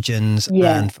surgeons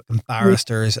and fucking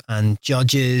barristers and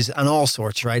judges and all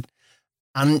sorts, right?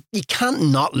 And you can't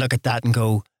not look at that and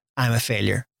go, I'm a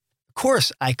failure. Of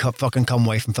course, I could fucking come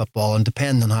away from football, and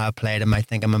depending on how I played, I might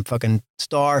think I'm a fucking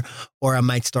star, or I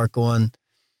might start going,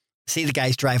 see the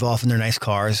guys drive off in their nice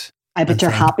cars. I bet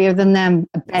you're happier than them.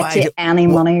 I bet you any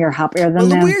money you're happier than them.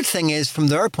 Well, the weird thing is, from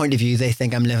their point of view, they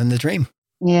think I'm living the dream.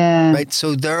 Yeah. Right.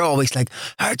 So they're always like,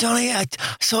 "Oh, Donnie, I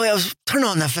was turning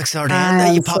on Netflix the other day,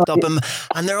 and you popped up,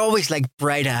 and they're always like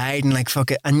bright eyed and like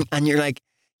fuck it, and you're like,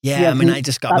 yeah, I mean, I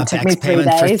just got my Bex payment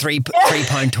for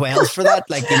 £3.12 for that.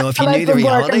 Like, if you knew the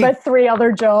reality. Working about 3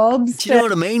 other jobs. Do you know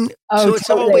what I mean? Oh, so it's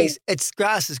always, it's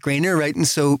grass is greener, right? And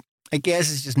so I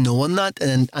guess it's just knowing that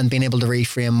and being able to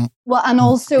reframe and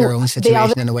also your own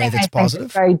situation in a way that's positive.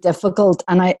 It's very difficult,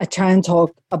 and I try and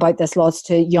talk about this lots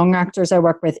to young actors I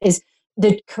work with, is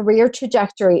the career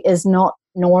trajectory is not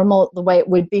normal the way it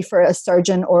would be for a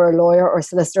surgeon or a lawyer or a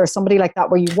solicitor or somebody like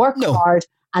that, where you work hard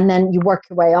and then you work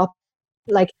your way up.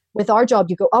 Like with our job,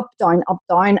 you go up, down,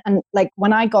 and like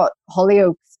when I got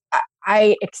Hollyoaks,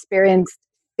 I experienced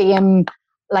fame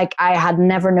like I had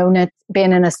never known it,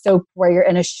 being in a soap where you're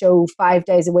in a show 5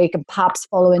 days a week and Paps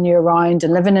following you around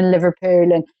and living in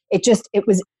Liverpool. And it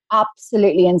was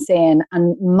absolutely insane,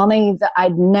 and money that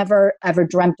I'd never, ever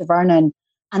dreamt of earning.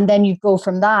 And then you go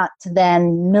from that to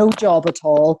then no job at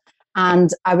all. And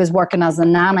I was working as a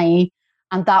nanny,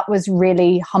 and that was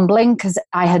really humbling because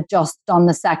I had just done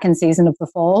the 2nd season of The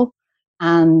Fall.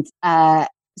 And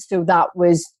so that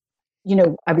was,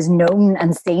 I was known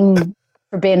and seen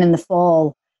for being in The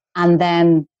Fall, and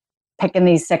then picking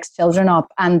these 6 children up.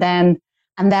 And then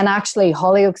actually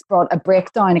Hollyoaks brought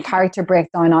a character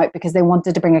breakdown out, because they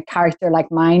wanted to bring a character like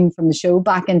mine from the show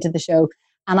back into the show.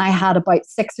 And I had about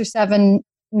 6 or 7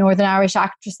 Northern Irish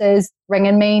actresses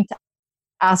ringing me to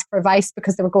ask for advice,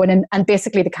 because they were going in, and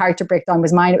basically the character breakdown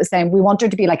was mine. It was saying, we want her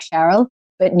to be like Cheryl,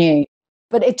 but new.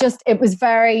 But it was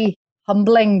very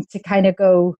humbling to kind of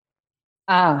go,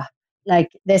 like,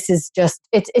 this is just,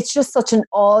 it's just such an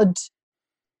odd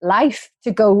life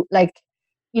to go, like,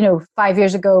 5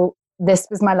 years ago, this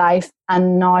was my life,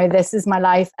 and now this is my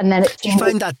life. And then do you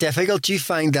find that difficult? Do you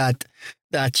find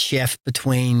that shift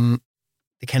between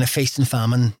the kind of feast and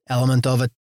famine element of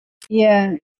it?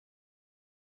 Yeah.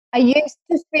 I used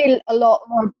to feel a lot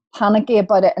more panicky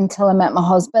about it until I met my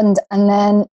husband. And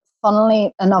then,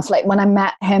 funnily enough, like when I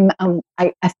met him,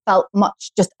 I felt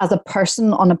much, just as a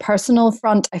person on a personal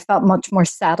front, I felt much more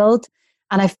settled,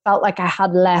 and I felt like I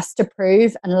had less to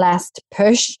prove and less to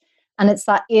push. And it's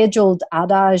that age-old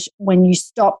adage, when you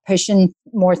stop pushing,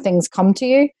 more things come to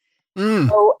you.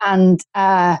 So, and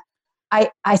I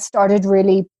started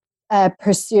really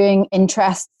pursuing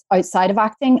interests outside of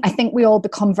acting. I think we all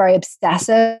become very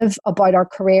obsessive about our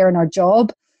career and our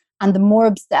job. And the more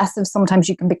obsessive sometimes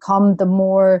you can become, the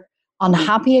more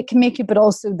unhappy it can make you, but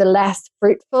also the less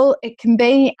fruitful it can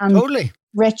be. And totally.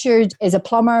 Richard is a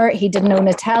plumber. He didn't own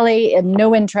a telly, and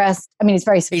no interest. I mean, he's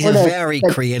very supportive. He's a very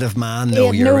creative man,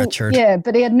 though, Richard. Yeah,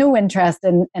 but he had no interest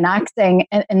in acting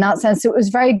in that sense. So it was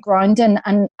very grounding,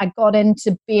 and I got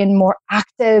into being more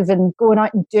active and going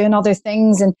out and doing other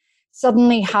things, and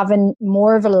suddenly having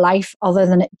more of a life other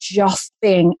than it just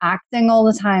being acting all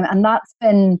the time. And that's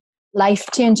been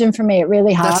life-changing for me. It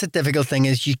really has. That's the difficult thing,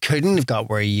 is you couldn't have got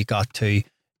where you got to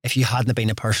if you hadn't been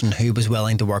a person who was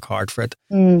willing to work hard for it.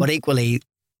 But equally,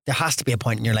 there has to be a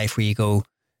point in your life where you go,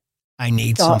 I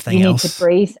need something else. You need to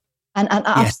breathe. And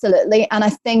absolutely. And I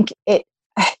think it,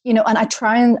 and I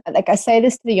try and, like I say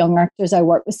this to the young actors I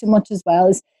work with so much as well,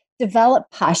 is develop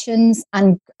passions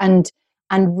and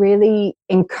really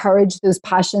encourage those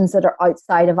passions that are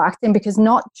outside of acting, because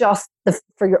not just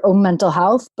for your own mental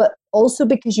health, but also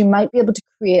because you might be able to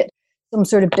create some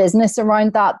sort of business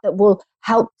around that will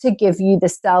help to give you the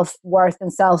self-worth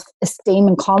and self-esteem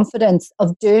and confidence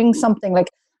of doing something.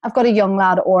 Like, I've got a young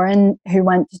lad, Oren, who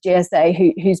went to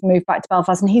GSA, who's moved back to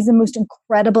Belfast, and he's the most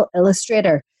incredible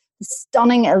illustrator,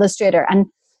 stunning illustrator. And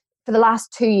for the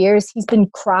last 2 years, he's been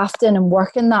crafting and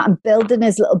working that and building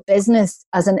his little business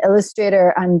as an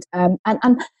illustrator. And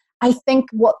I think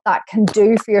what that can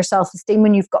do for your self-esteem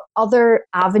when you've got other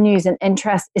avenues and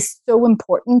interests is so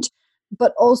important.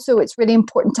 But also it's really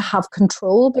important to have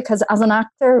control, because as an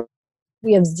actor,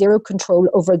 we have zero control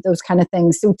over those kind of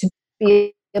things. So to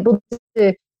be able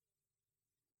to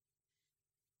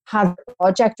have a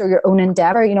project or your own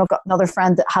endeavor, I've got another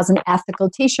friend that has an ethical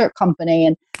t-shirt company,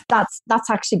 and that's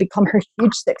actually become her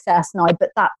huge success now.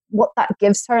 But what that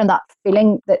gives her, and that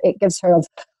feeling that it gives her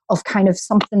of kind of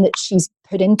something that she's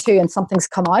put into and something's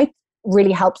come out,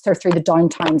 really helps her through the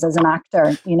downtimes as an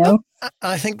actor.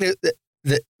 I think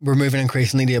that we're moving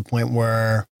increasingly to a point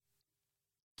where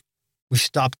we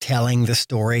stop telling the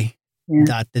story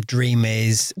that the dream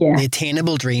is, the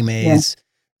attainable dream is,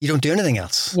 you don't do anything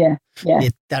else.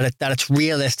 That it's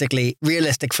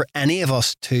realistic for any of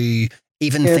us to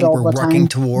even think we're working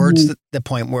towards the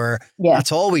point where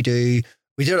that's all we do.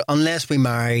 We do it unless we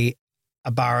marry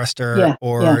a barrister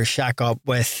or shack up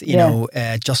with,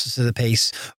 justice of the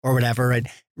peace or whatever. Right?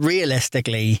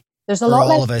 Realistically, there's a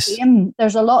lot less shame.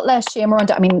 There's a lot less shame around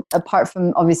it. I mean, apart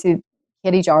from obviously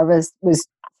Katie Jarvis was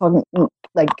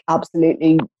like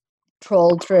absolutely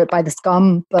trolled through it by the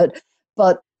scum, but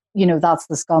that's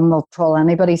the scum. They'll troll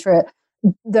anybody through it.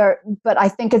 But I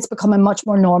think it's becoming much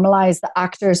more normalized that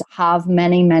actors have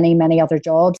many, many, many other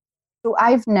jobs. So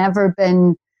I've never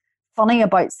been funny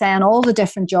about saying all the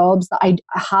different jobs that I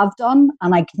have done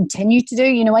and I continue to do.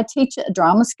 I teach at a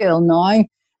drama school now,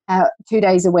 2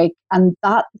 days a week, and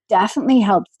that definitely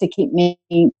helps to keep me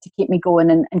going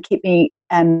and keep me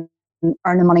earning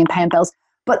money and paying bills.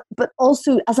 But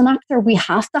also as an actor, we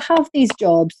have to have these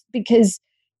jobs because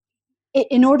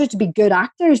in order to be good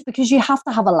actors, because you have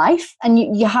to have a life and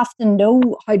you have to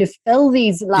know how to fill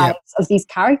these lives of these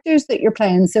characters that you're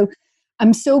playing. So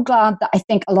I'm so glad that I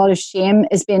think a lot of shame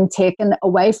is being taken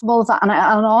away from all of that. And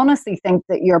I honestly think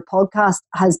that your podcast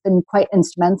has been quite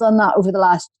instrumental in that over the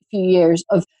last few years,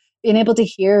 of being able to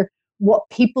hear what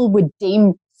people would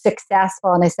deem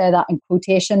successful, and I say that in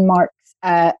quotation marks,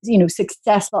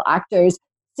 successful actors,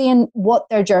 seeing what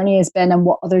their journey has been and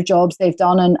what other jobs they've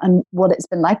done and what it's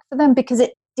been like for them, because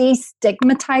it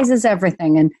destigmatizes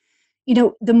everything. And,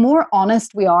 the more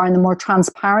honest we are and the more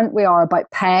transparent we are about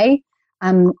pay.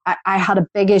 I had a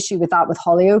big issue with that with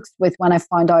Hollyoaks, with when I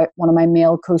found out one of my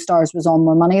male co-stars was on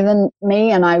more money than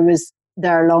me and I was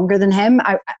there longer than him.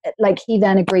 He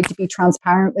then agreed to be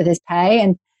transparent with his pay,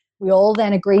 and we all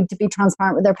then agreed to be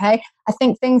transparent with their pay. I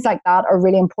think things like that are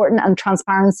really important, and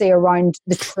transparency around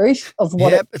the truth of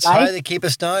what it's like. How they keep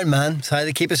us down, man. It's how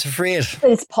they keep us afraid.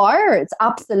 It's power. It's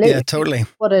absolutely totally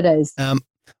what it is.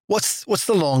 What's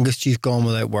the longest you've gone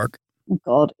without work? Oh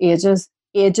God, ages.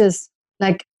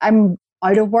 Like I'm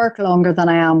out of work longer than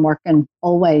I am working,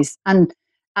 always. And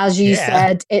as you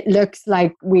said, it looks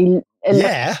like we're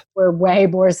way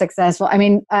more successful. I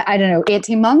mean, I don't know,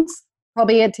 18 months,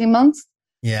 probably 18 months.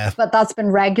 Yeah. But that's been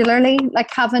regularly,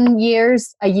 like having a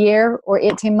year or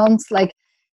 18 months. Like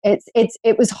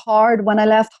it was hard when I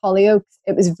left Hollyoaks.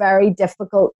 It was very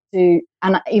difficult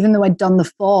and even though I'd done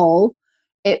the fall,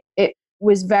 it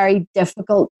was very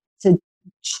difficult to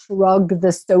shrug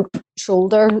the soap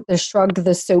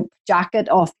jacket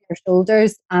off your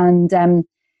shoulders. And,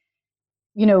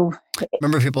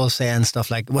 remember people saying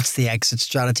stuff like, what's the exit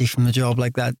strategy from the job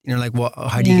like that?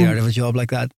 How do you get out of a job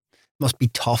like that? Must be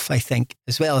tough, I think,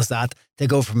 as well as that, to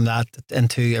go from that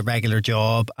into a regular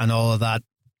job and all of that.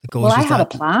 I had a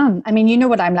plan. I mean, you know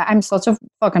what I'm like. I'm such a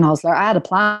fucking hustler. I had a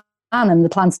plan and the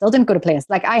plan still didn't go to place.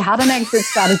 Like I had an exit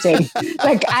strategy.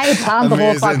 Like I planned the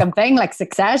whole fucking thing, like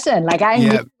Succession. Like I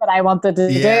knew what I wanted to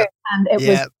do. And it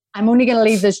was, I'm only going to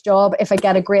leave this job if I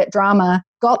get a great drama,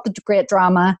 got the great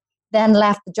drama, then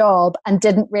left the job and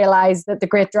didn't realize that the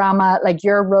great drama, like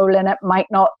your role in it might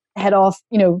not head off,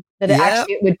 that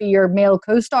it would be your male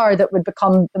co-star that would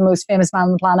become the most famous man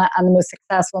on the planet and the most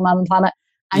successful man on the planet.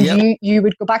 And you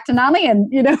would go back to nanny and,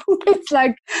 it's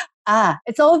like,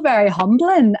 it's all very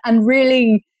humbling and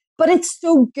really, but it's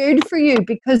so good for you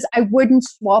because I wouldn't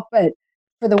swap it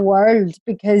for the world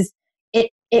because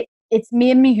it's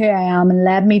made me who I am and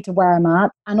led me to where I'm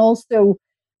at. And also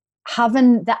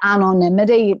having the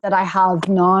anonymity that I have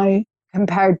now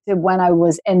compared to when I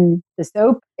was in the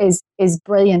soap is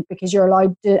brilliant because you're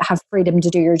allowed to have freedom to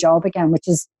do your job again, which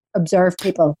is observe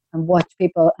people and watch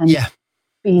people and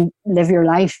live your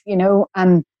life,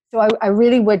 And so I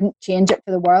really wouldn't change it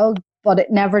for the world, but it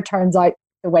never turns out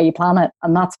the way you plan it.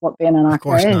 And that's what being an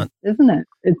actor is, isn't it?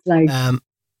 It's like...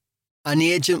 an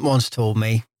agent once told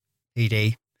me,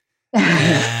 PD,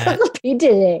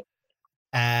 PD,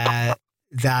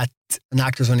 that an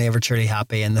actor's only ever truly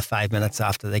happy in the 5 minutes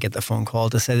after they get the phone call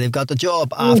to say they've got the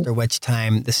job, after which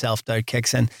time the self-doubt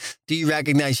kicks in. Do you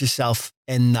recognize yourself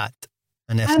in that?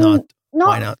 And if not,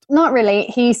 why not? Not really.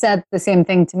 He said the same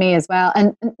thing to me as well.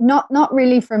 And not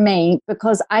really for me,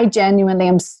 because I genuinely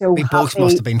am so happy. We both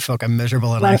must have been fucking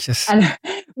miserable and anxious. And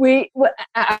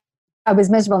I was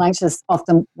miserable and anxious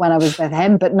often when I was with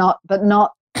him, but not Bronagh.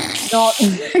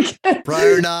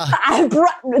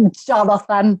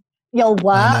 Jonathan, you'll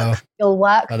work.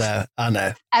 I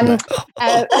know.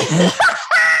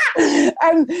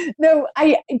 No,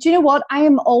 do you know what? I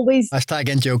am always #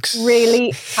 in jokes.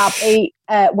 Really happy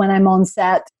when I'm on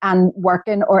set and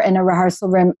working, or in a rehearsal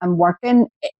room and working.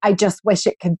 I just wish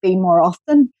it could be more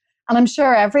often. And I'm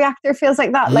sure every actor feels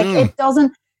like that. Like, it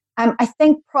doesn't. I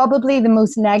think probably the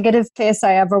most negative place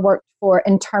I ever worked for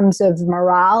in terms of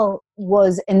morale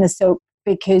was in the soap,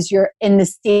 because you're in the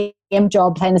same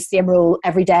job, playing the same role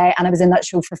every day. And I was in that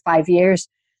show for 5 years.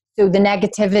 So the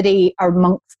negativity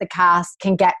amongst the cast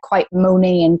can get quite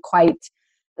moany and quite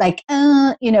like,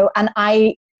 and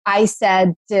I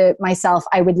said to myself,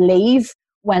 I would leave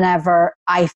whenever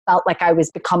I felt like I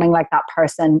was becoming like that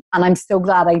person. And I'm so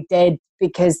glad I did,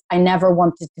 because I never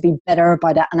wanted to be bitter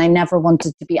about it, and I never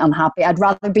wanted to be unhappy. I'd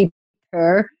rather be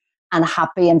poor and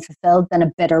happy and fulfilled than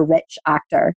a bitter rich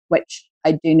actor, which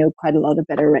I do know quite a lot of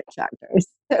bitter rich actors.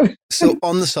 So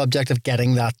on the subject of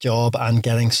getting that job and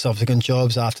getting subsequent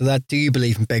jobs after that, do you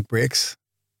believe in big breaks?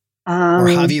 Or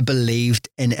have you believed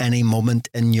in any moment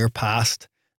in your past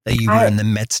that you were in the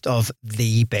midst of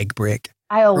the big break?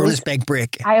 Big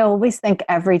break. I always think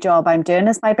every job I'm doing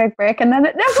is my big break, and then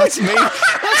it never. That's me.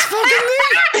 That's fucking me.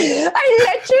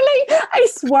 I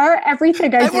swear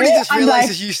everything I do. Everybody just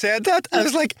realizes you said that. I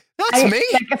was like, that's me.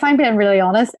 Like, if I'm being really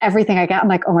honest, everything I get, I'm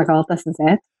like, oh my God, this is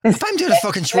it. If I'm doing a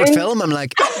fucking short film, I'm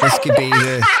like, this could be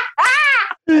the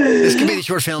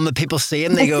short film that people see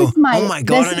and they go, oh my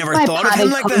God, I never thought of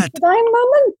him like that.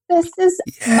 Moment. This is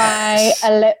my,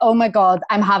 oh my God,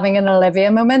 I'm having an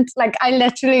Olivia moment. Like, I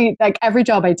literally, like, every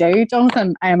job I do,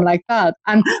 Jonathan, I am like that.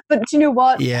 But do you know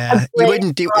what? Yeah, you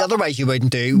wouldn't do, otherwise you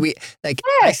wouldn't do.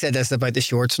 I said this about the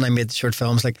shorts when I made the short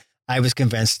films, like, I was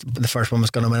convinced the first one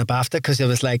was going to win a BAFTA, because it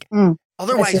was like,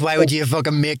 otherwise, why would you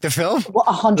fucking make the film?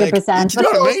 100%. Do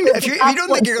you know what I mean? If you don't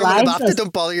think you're going to win a BAFTA,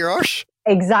 don't bother your arse.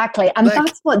 Exactly. And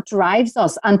that's what drives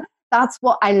us. And that's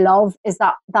what I love, is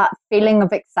that feeling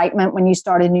of excitement when you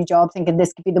start a new job thinking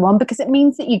this could be the one, because it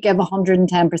means that you give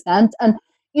 110%. And,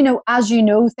 as you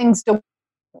know, things don't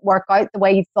work out the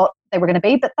way you thought they were going to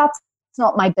be, but that's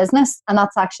not my business. And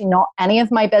that's actually not any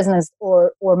of my business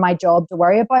or my job to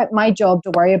worry about. My job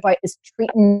to worry about is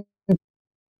treating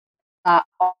that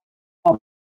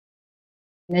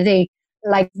opportunity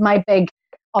like my big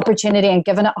opportunity and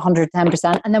giving it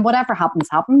 110%. And then whatever happens,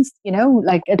 happens,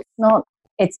 like it's not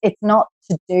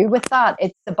to do with that.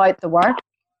 It's about the work.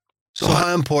 So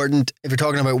how important, if you're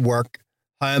talking about work,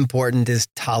 how important is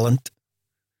talent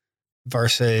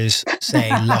versus, say,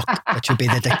 luck? Which would be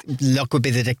luck would be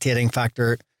the dictating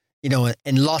factor,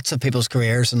 in lots of people's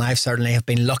careers. And I've certainly have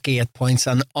been lucky at points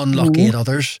and unlucky at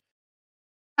others.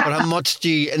 But how much do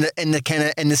you, in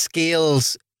the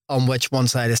scales on which one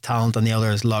side is talent and the other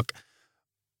is luck,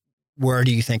 where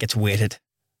do you think it's weighted?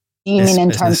 Do you mean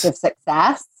in terms of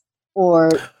success,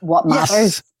 or what matters?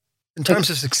 Yes, in terms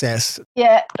of success.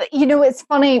 Yeah, it's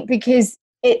funny because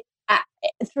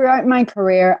throughout my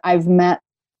career, I've met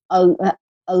a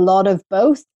lot of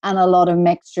both and a lot of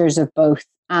mixtures of both,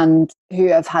 and who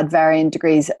have had varying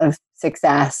degrees of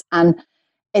success. And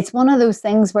it's one of those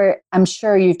things where I'm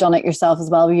sure you've done it yourself as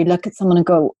well, where you look at someone and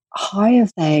go, how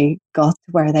have they got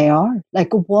to where they are?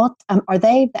 Like, what are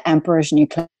they, the emperor's new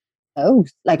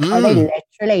clothes? Like, are they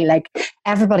literally, like,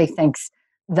 everybody thinks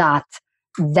that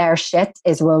their shit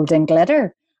is rolled in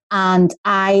glitter. And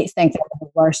I think they're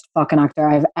the worst fucking actor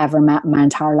I've ever met in my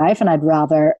entire life. And I'd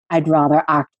rather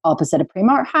act opposite a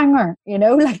Primark hanger,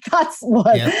 like that's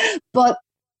what. Yeah. But,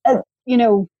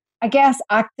 I guess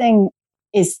acting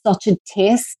is such a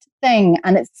taste thing,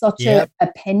 and it's such an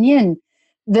opinion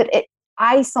that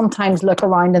I sometimes look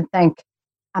around and think,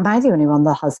 am I the only one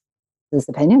that has this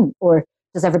opinion? Or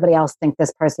does everybody else think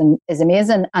this person is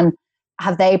amazing? And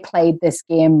have they played this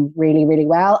game really, really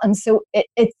well? And so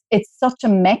it's such a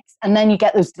mix. And then you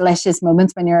get those delicious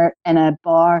moments when you're in a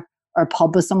bar or a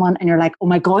pub with someone and you're like, oh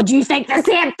my God, you think the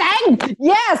same thing?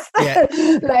 Yes. Yeah.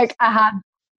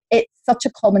 It's such a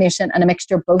culmination and a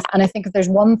mixture of both. And I think if there's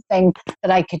one thing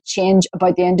that I could change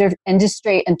about the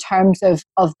industry in terms of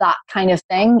that kind of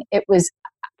thing, it was,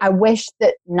 I wish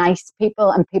that nice people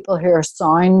and people who are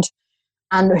sound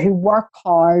and who work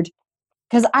hard,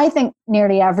 because I think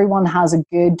nearly everyone has a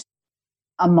good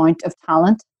amount of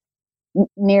talent.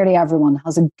 nearly everyone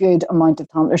has a good amount of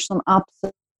talent. There's some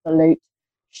absolute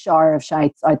shower of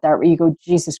shites out there where you go,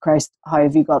 Jesus Christ, how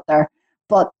have you got there?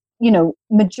 But,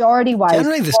 majority wise,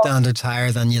 Generally the standard's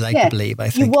higher than you like to believe, I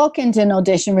think. You walk into an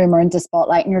audition room or into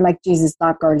Spotlight and you're like, Jesus,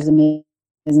 that girl is amazing.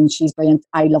 She's brilliant.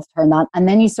 I loved her and that. And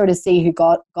then you sort of see who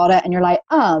got it and you're like,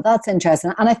 oh, that's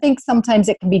interesting. And I think sometimes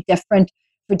it can be different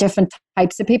for different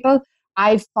types of people.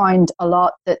 I've found a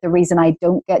lot that the reason I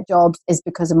don't get jobs is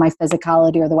because of my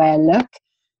physicality or the way I look.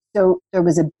 So there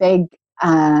was a big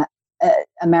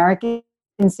American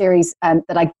series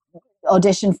that I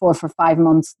auditioned for 5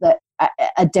 months that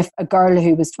a girl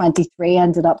who was 23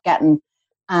 ended up getting,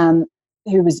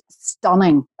 who was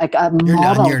stunning, like a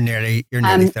model. You're nearly 30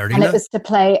 and now. it was to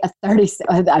play a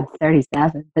 37, I'm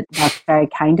 37, but that's very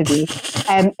kind of you.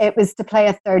 It was to play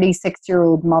a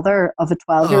 36-year-old mother of a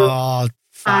 12-year-old. Oh,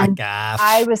 and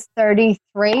I was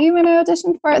 33 when I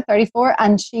auditioned for it, 34,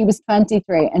 and she was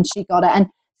 23 and she got it. And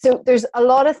so there's a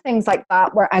lot of things like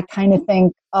that where I kind of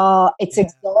think, it's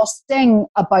exhausting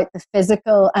about the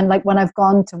physical. And like when I've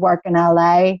gone to work in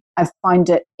LA, I've found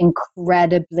it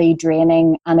incredibly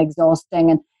draining and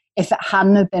exhausting. And if it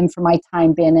hadn't have been for my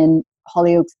time being in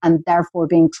Hollyoaks and therefore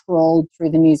being trolled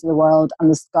through the News of the World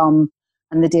and the Scum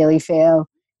and the Daily Fail,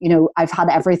 I've had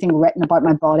everything written about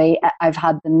my body. I've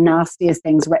had the nastiest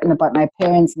things written about my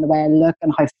appearance and the way I look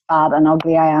and how fat and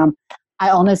ugly I am. I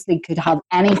honestly could have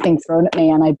anything thrown at me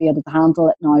and I'd be able to handle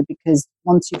it now, because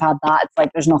once you've had that, it's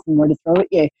like there's nothing more to throw at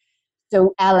you.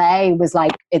 So LA was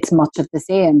like, it's much of the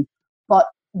same. But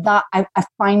that I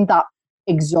find that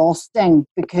exhausting,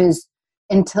 because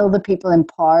until the people in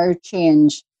power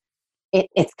change,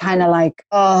 it's kind of like,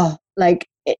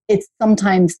 it's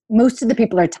sometimes most of the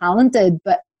people are talented,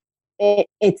 but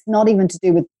it's not even to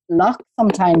do with luck.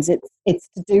 Sometimes it's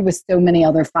to do with so many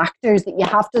other factors that you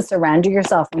have to surrender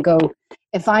yourself and go,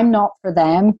 if I'm not for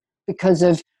them because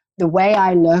of the way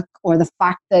I look or the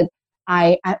fact that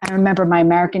I remember my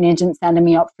American agent sending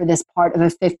me up for this part of a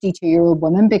 52-year-old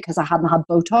woman because I hadn't had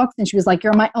Botox, and she was like,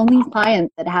 you're my only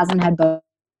client that hasn't had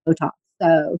Botox,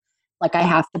 so like I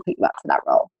have to put you up for that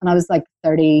role. And I was like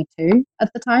 32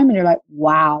 at the time, and you're like,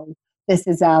 wow, this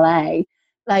is LA.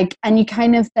 Like, and you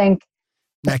kind of think,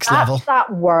 next level.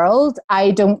 That world,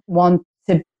 I don't want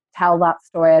to tell that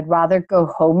story. I'd rather go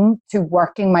home to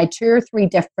working my 2 or 3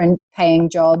 different paying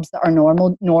jobs that are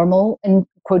normal in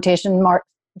quotation mark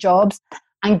jobs,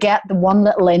 and get the one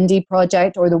little indie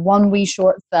project or the one wee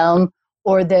short film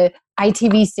or the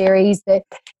ITV series that,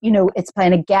 it's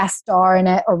playing a guest star in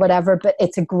it or whatever, but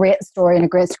it's a great story and a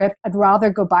great script. I'd rather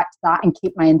go back to that and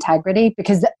keep my integrity,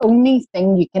 because the only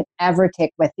thing you can ever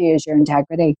take with you is your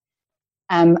integrity.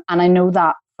 And I know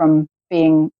that from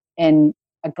being in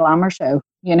a glamour show,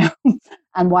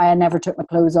 and why I never took my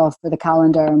clothes off for the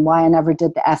calendar and why I never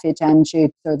did the FHN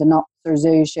shoots or the Knots or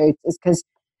Zoo shoots, is because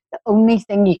the only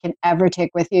thing you can ever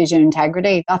take with you is your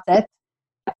integrity. That's it.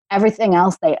 Everything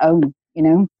else they own,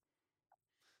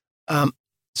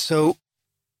 So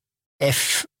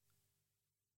if,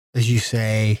 as you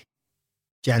say,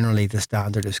 generally the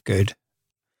standard is good,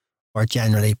 or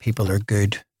generally people are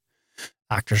good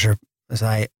actors, are, as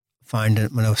I found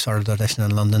it when I started auditioning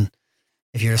in London,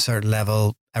 if you're a certain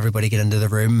level, everybody get into the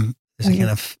room. There's a kind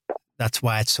of, that's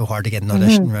why it's so hard to get an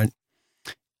audition, right?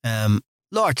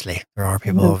 Largely, there are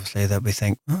people obviously that we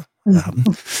think, that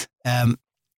happened.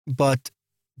 But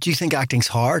do you think acting's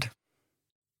hard?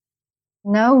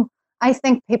 No, I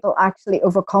think people actually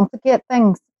overcomplicate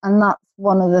things, and that's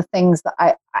one of the things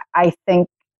that I think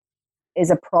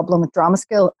is a problem with drama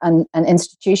school and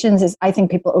institutions. Is I think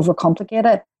people overcomplicate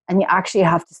it, and you actually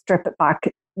have to strip it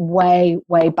back way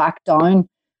back down.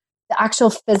 The actual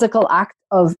physical act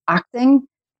of acting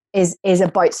is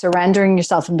about surrendering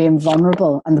yourself and being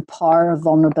vulnerable, and the power of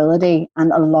vulnerability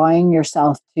and allowing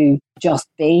yourself to just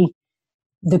be.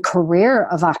 The career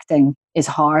of acting is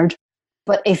hard,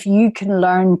 but if you can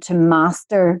learn to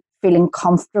master feeling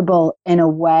comfortable in a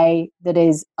way that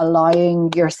is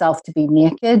allowing yourself to be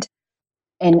naked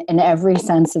in every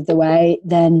sense of the way,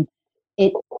 then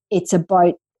it's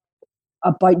about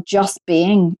just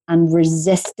being and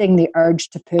resisting the urge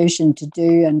to push and to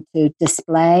do and to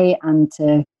display and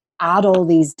to add all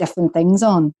these different things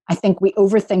on. I think we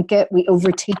overthink it, we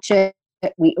overteach it,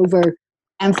 we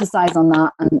overemphasize on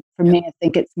that. And for me, I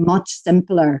think it's much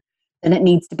simpler than it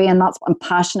needs to be. And that's what I'm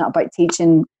passionate about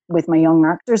teaching with my young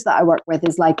actors that I work with,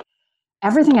 is like,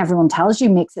 everything everyone tells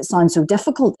you makes it sound so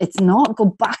difficult. It's not. Go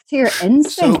back to your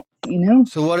instinct,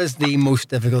 So what is the most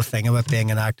difficult thing about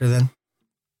being an actor then?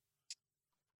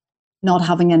 Not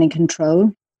having any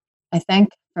control, I think,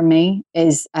 for me,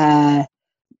 is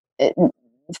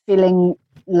feeling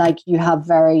like you have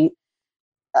very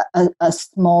a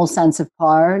small sense of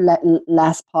power,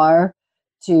 less power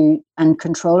and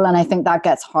control. And I think that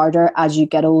gets harder as you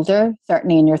get older,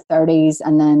 certainly in your 30s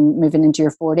and then moving into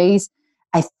your 40s.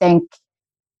 I think,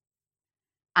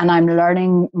 and I'm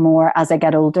learning more as I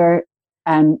get older,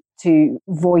 to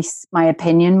voice my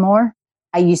opinion more.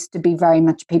 I used to be very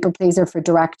much a people pleaser for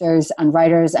directors and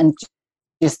writers and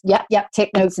just,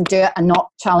 take notes and do it and not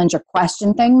challenge or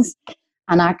question things.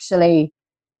 And actually,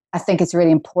 I think it's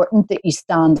really important that you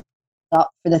stand up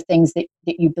for the things that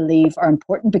you believe are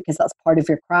important, because that's part of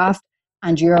your craft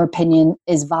and your opinion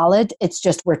is valid. It's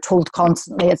just we're told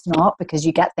constantly it's not, because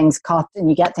you get things cut and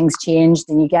you get things changed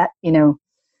and you get,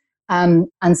 and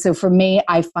so for me,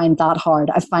 I find that hard.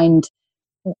 I find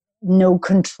no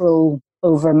control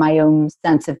over my own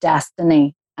sense of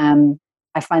destiny.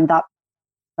 I find that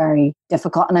very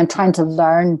difficult, and I'm trying to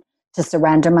learn to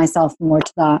surrender myself more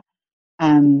to that,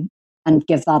 and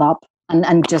give that up,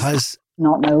 and just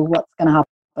not know what's going to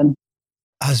happen.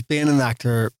 Has being an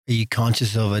actor, are you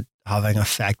conscious of it having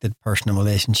affected personal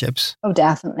relationships? Oh,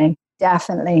 definitely.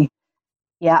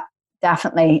 Yeah,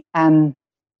 definitely.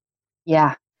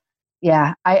 Yeah.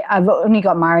 I've only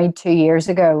got married 2 years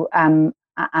ago, and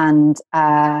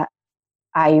I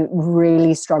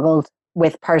really struggled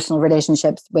with personal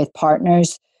relationships with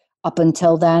partners up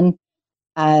until then.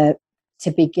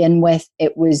 To begin with,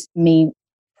 it was me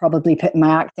probably putting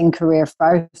my acting career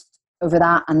first over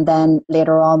that. And then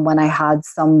later on, when I had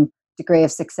some degree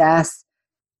of success,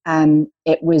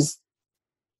 it was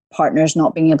partners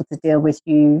not being able to deal with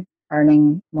you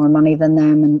earning more money than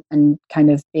them and kind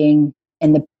of being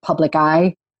in the public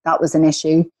eye. That was an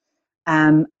issue.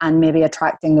 And maybe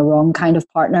attracting the wrong kind of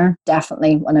partner.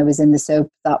 Definitely when I was in the soap,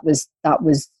 that was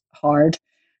hard.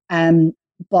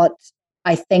 But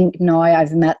I think now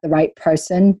I've met the right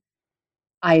person.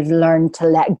 I've learned to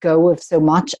let go of so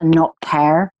much and not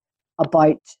care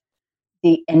about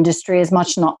the industry as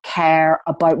much, not care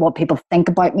about what people think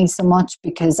about me so much,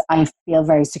 because I feel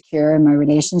very secure in my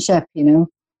relationship,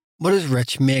 What does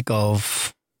Rich make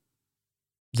of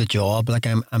the job? Like,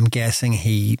 I'm guessing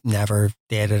he never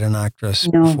dated an actress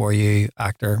before you,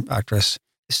 actress.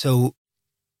 So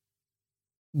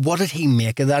what did he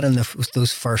make of that in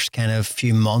those first kind of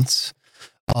few months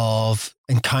of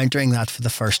encountering that for the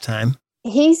first time?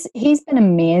 He's been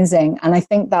amazing, and I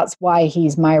think that's why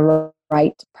he's my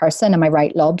right person and my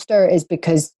right lobster, is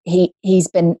because he's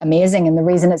been amazing. And the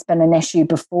reason it's been an issue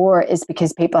before is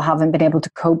because people haven't been able to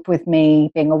cope with me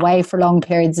being away for long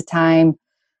periods of time,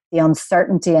 the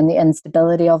uncertainty and the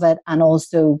instability of it, and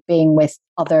also being with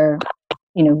other,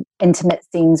 intimate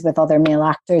scenes with other male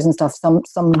actors and stuff.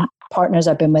 Some partners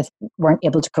I've been with weren't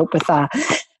able to cope with that.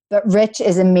 But Rich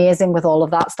is amazing with all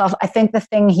of that stuff. I think the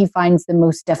thing he finds the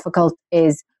most difficult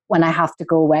is when I have to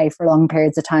go away for long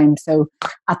periods of time. So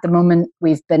at the moment,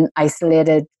 we've been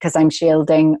isolated because I'm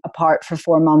shielding apart for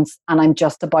 4 months, and I'm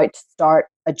just about to start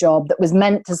a job that was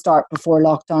meant to start before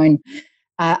lockdown.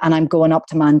 And I'm going up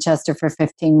to Manchester for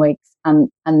 15 weeks. And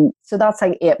so that's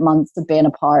like 8 months of being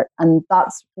apart. And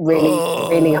that's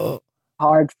really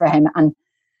hard for him. And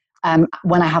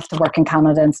when I have to work in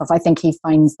Canada and stuff, I think he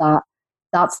finds that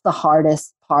that's the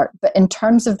hardest part. But in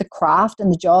terms of the craft and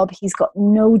the job, he's got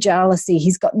no jealousy.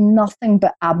 He's got nothing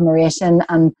but admiration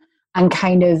and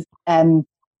kind of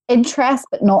interest,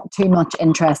 but not too much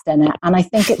interest in it. And I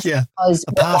think it's because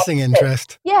a passing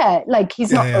interest. Like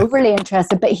he's not overly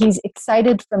interested, but he's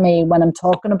excited for me when I'm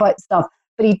talking about stuff.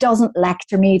 But he doesn't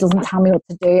lecture me, he doesn't tell me what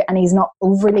to do, and he's not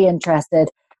overly interested,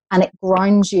 and it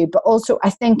grounds you. But also, I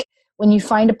think when you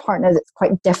find a partner that's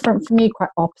quite different from you, quite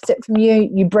opposite from you,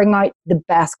 you bring out the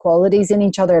best qualities in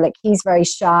each other. Like he's very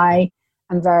shy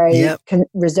and very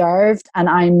reserved, and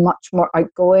I'm much more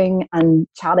outgoing and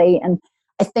chatty. And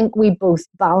I think we both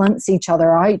balance each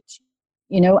other out,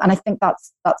 and I think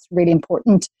that's really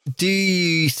important. Do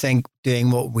you think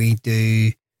doing what we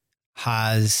do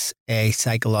has a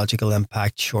psychological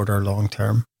impact, short or long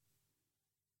term?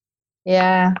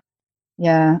 Yeah,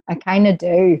 I kind of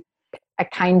do. And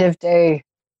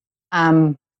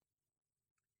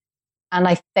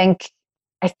I think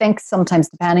sometimes,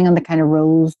 depending on the kind of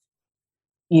roles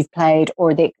you've played,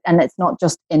 and it's not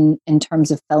just in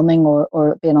terms of filming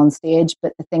or being on stage,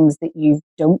 but the things that you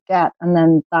don't get, and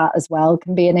then that as well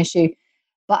can be an issue.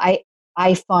 But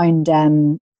I found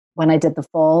when I did The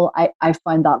Fall, I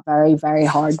found that very, very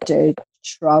hard to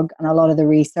shrug, and a lot of the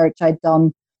research I'd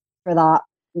done for that,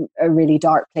 a really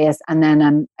dark place. And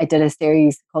then I did a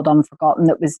series called Unforgotten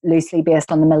that was loosely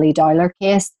based on the Millie Dowler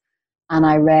case, and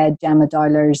I read Gemma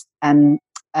Dowler's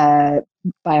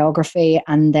biography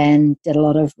and then did a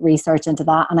lot of research into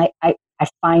that. And I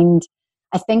find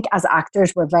I think as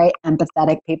actors, we're very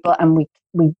empathetic people, and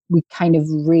we kind of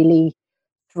really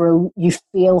you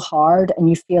feel hard and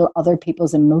you feel other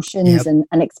people's emotions and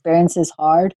experiences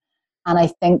hard. And I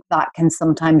think that can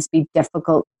sometimes be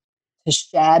difficult to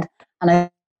shed. And I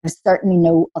certainly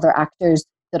know other actors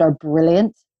that are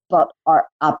brilliant, but are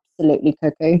absolutely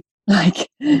cuckoo. Like,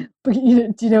 but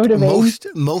do you know what I mean?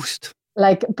 Most.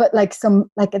 Like, but like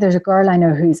there's a girl I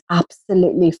know who's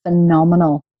absolutely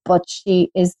phenomenal, but she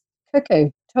is cuckoo,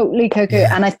 totally cuckoo.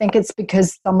 Yeah. And I think it's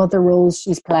because some of the roles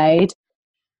she's played,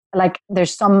 like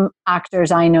there's some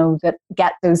actors I know that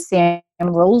get those same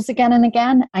roles again and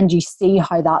again, and you see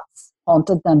how that's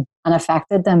haunted them and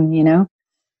affected them, you know?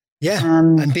 Yeah.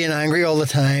 And being angry all the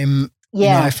time.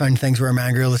 Yeah. You know, I find things where I'm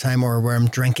angry all the time or where I'm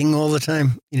drinking all the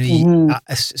time. You know,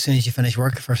 as soon as you finish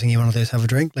work, the first thing you want to do is have a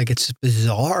drink. Like, it's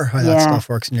bizarre how that stuff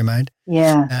works in your mind.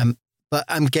 Yeah. But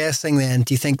I'm guessing then,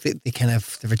 do you think that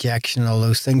the rejection and all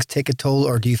those things take a toll,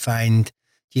 or do you think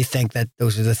that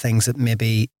those are the things that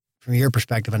maybe, from your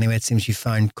perspective anyway, it seems you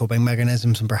found coping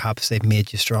mechanisms and perhaps they've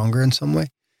made you stronger in some way?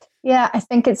 Yeah, I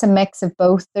think it's a mix of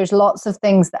both. There's lots of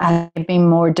things that have been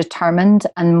more determined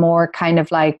and more kind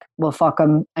of like, well, fuck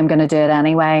them, I'm going to do it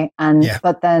anyway.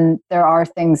 But then there are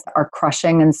things that are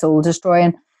crushing and soul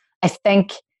destroying. I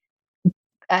think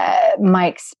my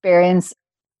experience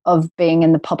of being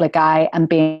in the public eye and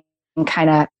being kind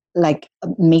of like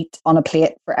meat on a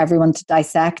plate for everyone to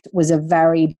dissect was a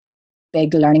very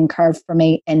big learning curve for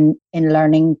me in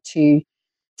learning to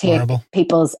take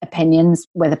people's opinions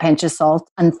with a pinch of salt.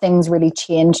 And things really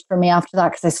changed for me after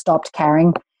that because I stopped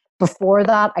caring. Before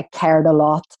that, I cared a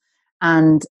lot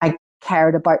and I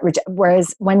cared about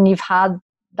whereas when you've had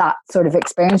that sort of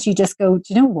experience, you just go, do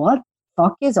you know what?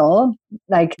 Fuck is all.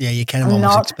 Like, yeah, you kind of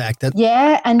almost expect it.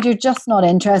 Yeah, and you're just not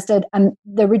interested. And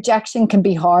the rejection can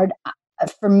be hard.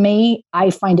 For me,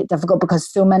 I find it difficult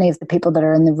because so many of the people that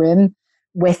are in the room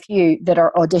with you that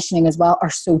are auditioning as well are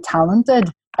so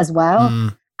talented as well.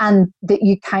 And that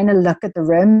you kind of look at the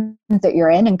room that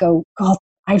you're in and go, God,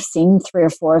 I've seen 3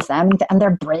 or 4 of them and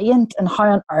they're brilliant. And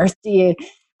how on earth do you?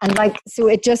 And like, so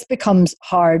it just becomes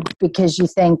hard because you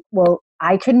think, well,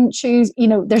 I couldn't choose, you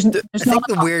know, I think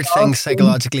the weird thing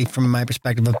psychologically from my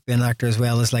perspective of being an actor as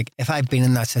well is like, if I've been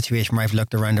in that situation where I've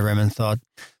looked around the room and thought,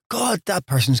 God, that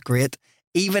person's great.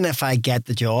 Even if I get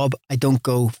the job, I don't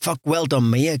go, fuck, well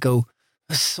done me. I go,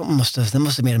 they must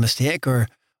have made a mistake or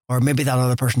maybe that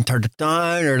other person turned it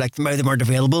down or like maybe they weren't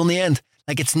available in the end.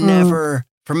 Like it's never,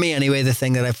 for me anyway, the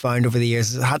thing that I've found over the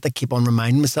years is I had to keep on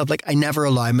reminding myself, like I never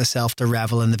allow myself to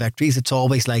revel in the victories. It's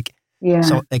always like,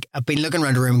 so like I've been looking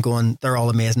around the room going, they're all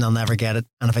amazing, I'll never get it.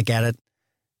 And if I get it,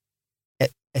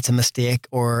 it's a mistake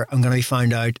or I'm going to be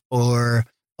found out or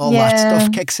all that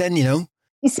stuff kicks in, you know?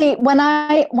 You see, when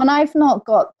I've not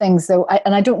got things though,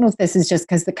 and I don't know if this is just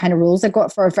because the kind of roles I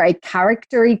got for are very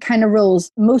charactery kind of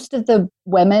roles. Most of the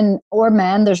women or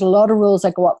men, there's a lot of roles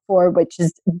I go up for, which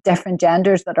is different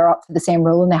genders that are up for the same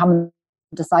role and they haven't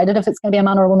decided if it's going to be a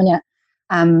man or a woman yet.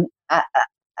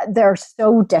 They're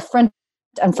so different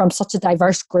and from such a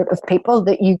diverse group of people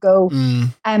that you go,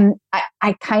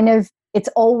 I kind of, it's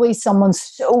always someone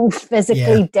so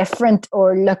physically different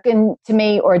or looking to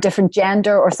me or a different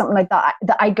gender or something like that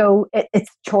I go,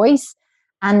 it's choice.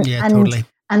 And totally.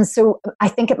 And so I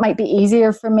think it might be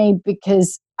easier for me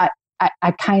because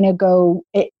I kind of go,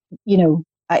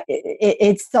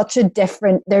 it's such a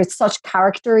different, there's such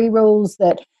charactery roles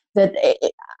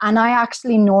and I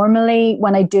actually normally,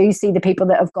 when I do see the people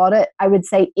that have got it, I would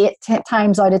say 8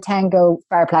 times out of 10 go,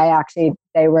 fair play, actually,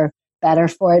 they were better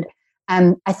for it.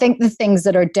 I think the things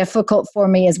that are difficult for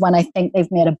me is when I think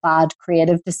they've made a bad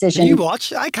creative decision.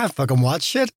 I can't fucking watch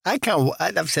shit.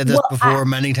 I've said this before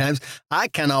many times. I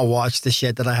cannot watch the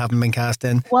shit that I haven't been cast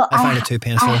in. Well, I find it too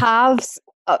painful. I have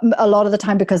a lot of the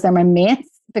time because they're my mates,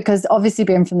 because obviously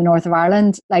being from the north of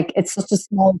Ireland, like it's such a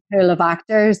small pool of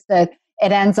actors that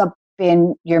it ends up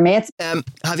being your mates.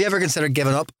 Have you ever considered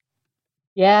giving up?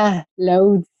 Yeah,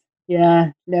 loads.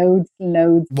 Yeah, loads and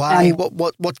loads. Why?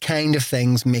 What kind of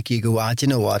things make you go, do you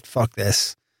know what? Fuck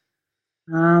this.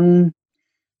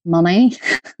 Money,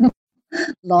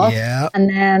 loss,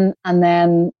 and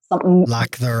then something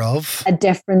lack thereof. A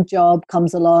different job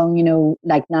comes along, you know,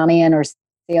 like nannying or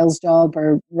sales job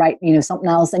or something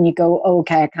else, and you go, oh,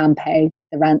 okay, I can pay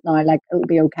the rent now. Like it'll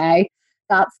be okay.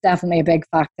 That's definitely a big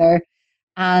factor,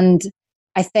 and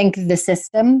I think the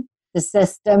system.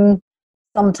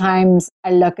 Sometimes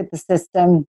I look at the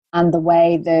system and the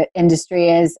way the industry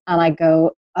is and I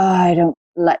go,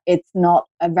 it's not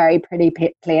a very pretty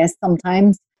place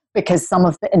sometimes because some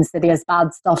of the insidious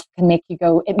bad stuff can make you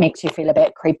go, it makes you feel a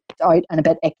bit creeped out and a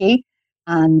bit icky.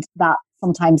 And that's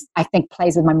sometimes I think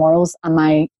plays with my morals and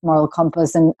my moral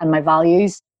compass and my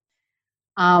values.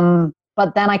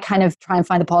 But then I kind of try and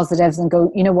find the positives and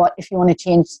go, you know what, if you want to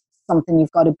change something,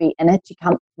 you've got to be in it. You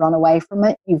can't run away from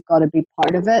it. You've got to be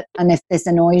part of it. And if this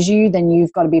annoys you, then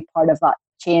you've got to be part of that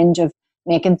change of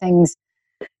making things,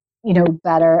 you know,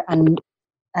 better and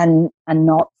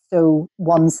not so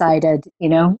one-sided, you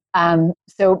know.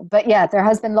 But yeah, there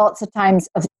has been lots of times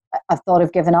I've thought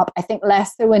of giving up. I think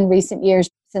less so in recent years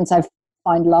since I've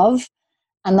found love.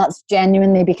 And that's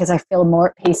genuinely because I feel more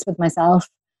at peace with myself.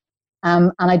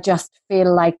 And I just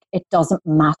feel like it doesn't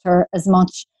matter as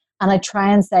much. And I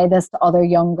try and say this to other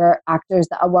younger actors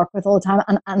that I work with all the time.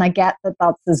 And I get that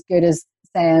that's as good as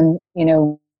saying, you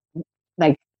know,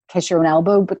 like kiss your own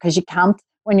elbow, because you can't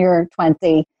when you're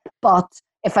 20. But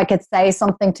if I could say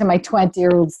something to my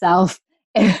 20-year-old self,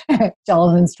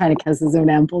 Jonathan's trying to kiss his own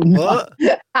elbow. What?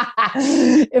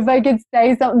 If I could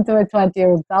say something to my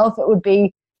 20-year-old self, it would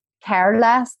be care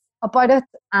less about it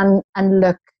and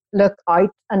look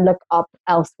out and look up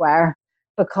elsewhere,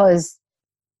 because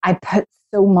I put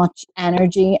so much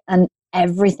energy and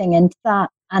everything into that.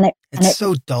 It's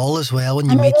so dull as well when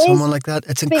you meet someone like that.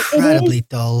 It's incredibly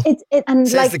dull.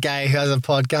 Says like, the guy who has a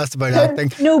podcast about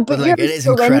acting. No, but like, it is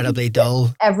incredibly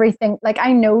dull. Everything. Like,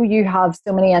 I know you have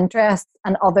so many interests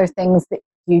and other things that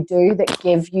you do that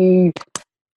give you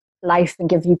life and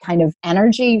give you kind of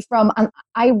energy from. And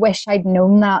I wish I'd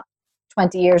known that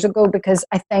 20 years ago, because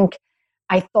I think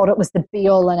I thought it was the be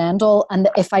all and end all. And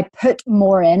if I put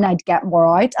more in, I'd get more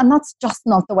out. And that's just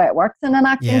not the way it works in an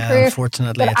acting career.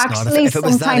 Unfortunately, but it's not. If it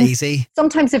was that easy.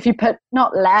 Sometimes if you put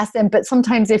not less in, but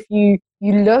sometimes if you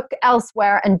look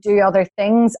elsewhere and do other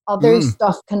things, other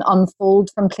stuff can unfold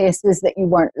from places that you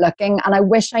weren't looking. And I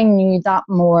wish I knew that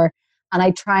more. And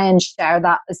I try and share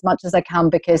that as much as I can,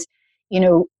 because, you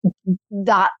know,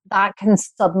 that can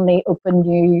suddenly open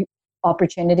new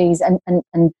opportunities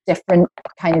and different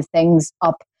kind of things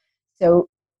up. So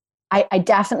I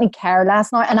definitely care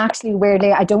less now. And actually,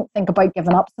 weirdly, I don't think about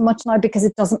giving up so much now, because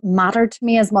it doesn't matter to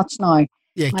me as much now.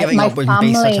 Yeah, giving up wouldn't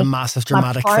be such a massive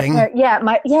dramatic thing.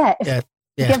 If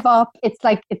you give up, it's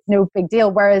like, it's no big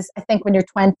deal. Whereas I think when you're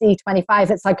 20, 25,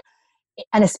 it's like,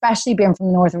 and especially being from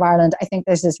the north of Ireland, I think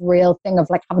there's this real thing of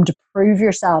like having to prove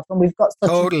yourself. And we've got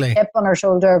such a chip on our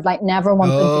shoulder of like never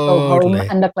wanting to go home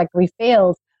and look like we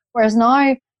failed. Whereas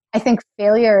now, I think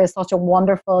failure is such a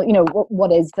wonderful, you know,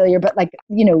 what is failure? But like,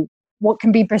 you know, what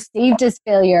can be perceived as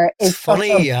failure is such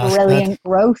a brilliant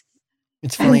growth.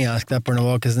 It's funny you ask that, Bronagh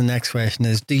Waugh, because the next question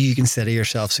is, do you consider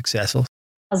yourself successful?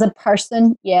 As a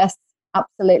person, yes,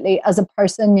 absolutely. As a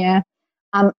person, yeah.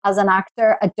 As an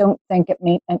actor, I don't think it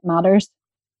matters.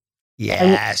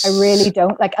 Yes. I really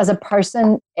don't. Like, as a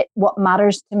person, what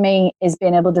matters to me is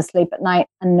being able to sleep at night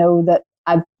and know that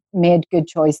I've made good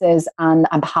choices and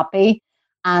I'm happy.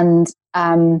 And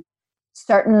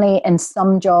certainly in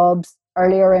some jobs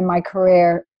earlier in my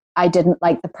career, I didn't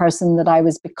like the person that I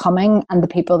was becoming and the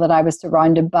people that I was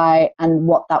surrounded by and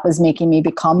what that was making me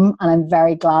become. And I'm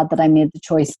very glad that I made the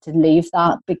choice to leave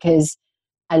that, because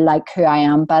I like who I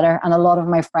am better. And a lot of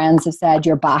my friends have said,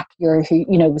 you're back, you're who,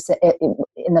 you know,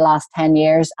 in the last 10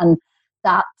 years. And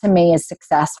that to me is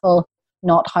successful,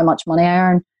 not how much money I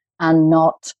earn and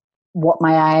not what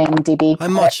my IMDb. How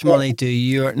much money do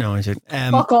you earn? No, I don't.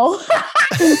 Fuck all.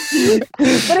 But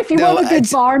if you want a good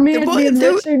barmaid,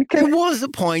 there was a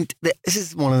point that this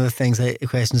is one of the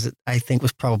questions that I think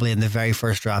was probably in the very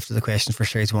first draft of the questions for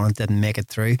series 1 and didn't make it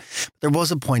through. But there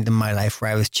was a point in my life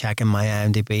where I was checking my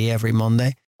IMDb every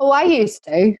Monday. Oh, I used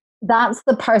to. That's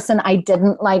the person I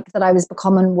didn't like that I was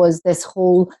becoming, was this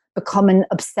whole becoming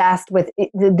obsessed with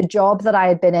the job that I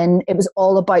had been in. It was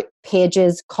all about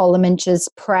pages, column inches,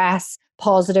 press,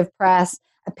 positive press,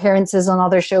 appearances on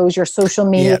other shows, your social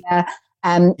media,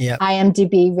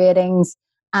 IMDb ratings.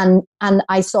 And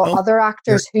I saw other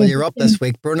actors you're up this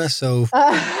week, Bronagh, so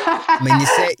I mean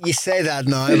you say that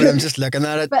now, but I'm just looking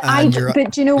at it.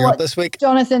 But you know what, this week,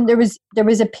 Jonathan, there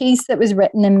was a piece that was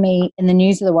written in the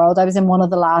News of the World. I was in one of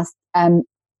the last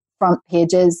front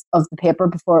pages of the paper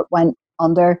before it went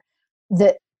under,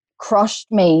 that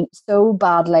crushed me so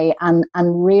badly and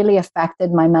really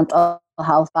affected my mental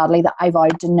health badly, that I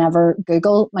vowed to never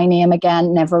Google my name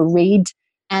again, never read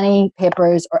any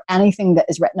papers or anything that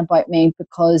is written about me,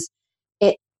 because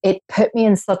it put me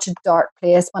in such a dark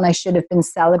place when I should have been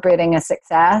celebrating a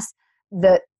success,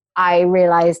 that I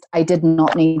realized I did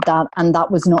not need that, and that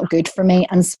was not good for me.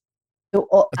 And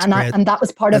so, and that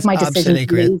was part of my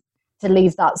decision to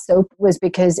leave that soap, was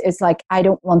because it's like, I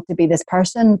don't want to be this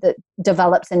person that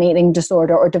develops an eating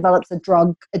disorder or develops a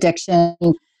drug addiction,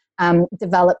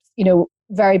 develops, you know,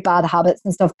 very bad habits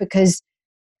and stuff, because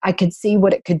I could see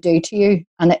what it could do to you,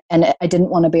 and I didn't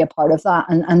want to be a part of that.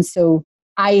 And so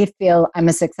I feel I'm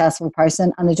a successful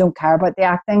person, and I don't care about the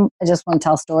acting. I just want to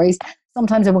tell stories.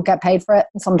 Sometimes I won't get paid for it,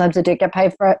 and sometimes I do get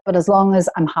paid for it. But as long as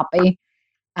I'm happy,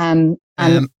 and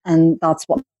that's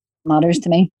what matters to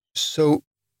me. So,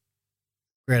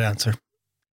 great answer.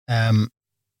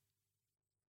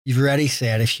 You've already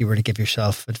said if you were to give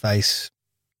yourself advice,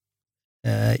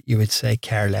 you would say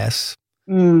care less.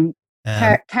 Care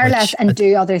less and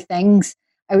do other things.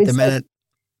 I would say.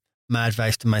 My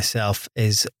advice to myself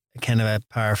is kind of a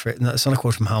paraphrase. It's not a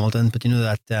quote from Hamilton, but you know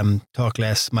that talk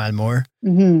less, smile more.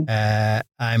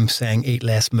 I'm saying eat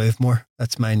less, move more.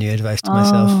 That's my new advice to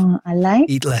myself. I like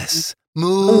eat less,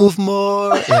 move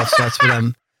more. Yes, that's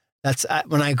what That's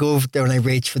when I go there, when I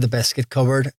reach for the biscuit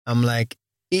cupboard, I'm like,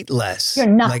 eat less. You're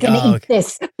not like, going to eat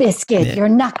this biscuit. Yeah. You're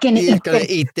not going to eat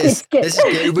this biscuit. This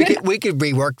is good. We could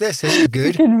rework this. This is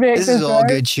good. This is all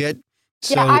good shit.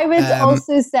 So, yeah, I would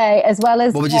also say, as well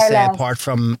as what would you say apart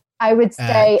from? I would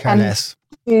say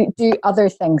do other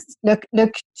things. Look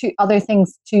to other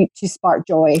things to spark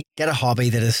joy. Get a hobby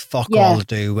that is all to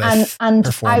do with and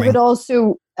performing. I would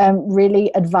also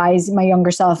really advise my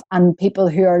younger self and people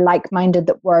who are like-minded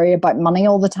that worry about money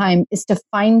all the time is to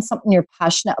find something you're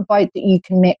passionate about that you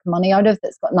can make money out of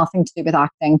that's got nothing to do with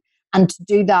acting, and to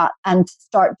do that and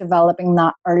start developing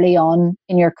that early on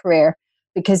in your career,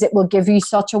 because it will give you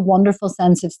such a wonderful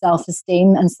sense of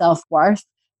self-esteem and self-worth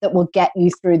that will get you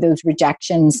through those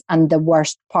rejections and the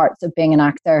worst parts of being an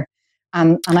actor.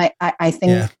 And I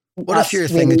think... Yeah. What if your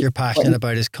thing that you're passionate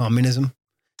about is communism?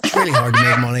 It's really hard to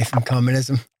make money from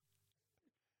communism.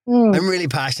 I'm really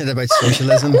passionate about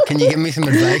socialism. Can you give me some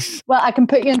advice? Well, I can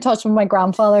put you in touch with my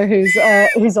grandfather,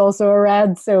 who's also a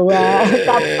Red. So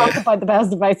that's about the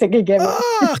best advice I could give.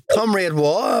 Comrade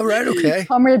Waugh, right? Okay.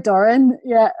 Comrade Doran,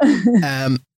 yeah.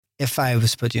 If I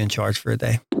was to put you in charge for a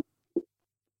day,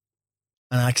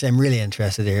 and actually, I'm really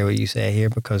interested to hear what you say here,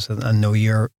 because I know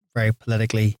you're very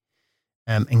politically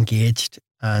engaged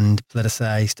and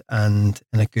politicized, and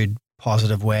in a good,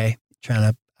 positive way,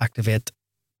 trying to activate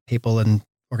people and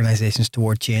organizations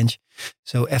toward change.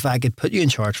 So if I could put you in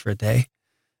charge for a day,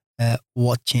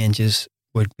 what changes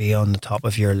would be on the top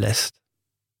of your list?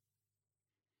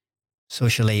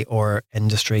 Socially or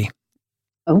industry?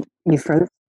 Oh, you froze.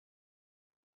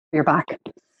 You're back.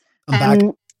 I'm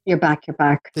back. You're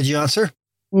back. Did you answer?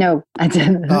 No, I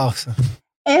didn't. Oh.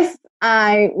 If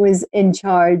I was in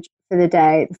charge for the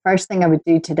day, the first thing I would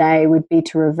do today would be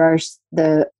to reverse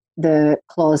the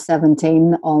clause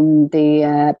 17 on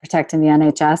the protecting the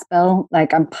NHS bill.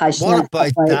 Like, I'm passionate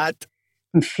about that.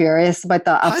 I'm furious about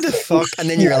that. How the fuck? And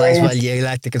then you realise, well, you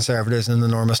elect the Conservatives in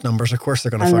enormous numbers. Of course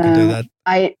they're going to fucking do that.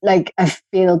 I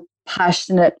feel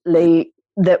passionately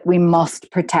that we must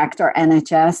protect our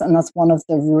NHS, and that's one of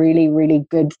the really, really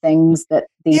good things that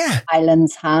these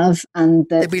islands have. And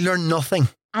that we learn nothing.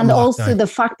 And also the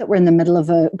fact that we're in the middle of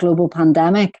a global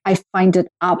pandemic, I find it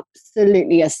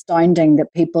absolutely astounding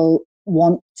that people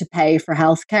want to pay for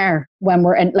healthcare when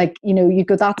we're in, like, you know, you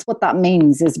go, that's what that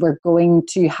means, is we're going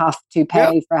to have to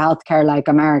pay for healthcare like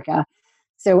America.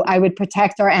 So I would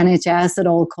protect our NHS at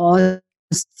all costs.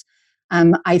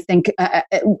 I think a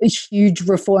huge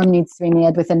reform needs to be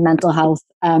made within mental health,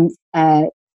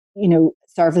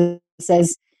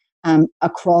 services.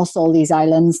 Across all these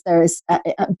islands. There's,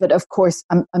 but of course,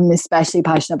 I'm especially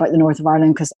passionate about the north of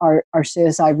Ireland, because our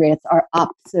suicide rates are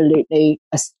absolutely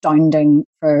astounding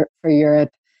for Europe.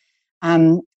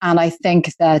 And I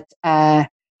think that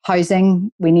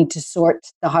housing, we need to sort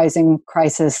the housing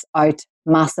crisis out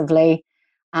massively.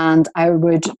 And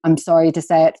I'm sorry to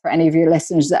say it for any of your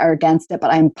listeners that are against it,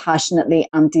 but I'm passionately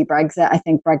anti-Brexit. I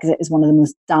think Brexit is one of the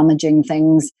most damaging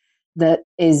things that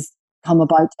is come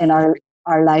about in our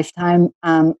lifetime.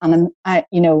 And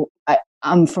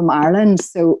I'm from Ireland,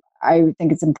 so I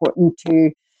think it's important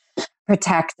to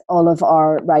protect all of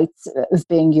our rights of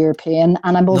being European.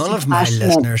 And I'm also none of my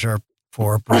listeners are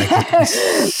for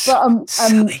Brexit.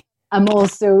 But I'm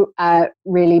also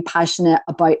really passionate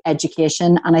about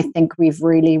education, and I think we've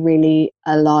really, really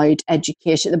allowed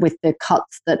education with the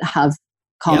cuts that have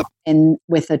come in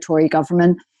with the Tory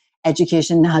government.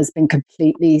 Education has been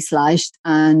completely slashed,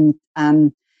 and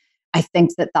I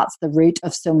think that that's the root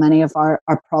of so many of our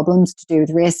problems, to do with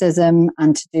racism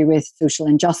and to do with social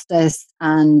injustice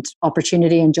and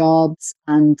opportunity in jobs.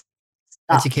 And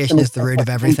education is the root of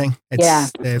everything.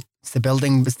 It's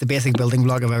the basic building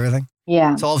block of everything.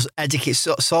 Yeah.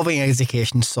 Solving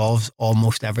education solves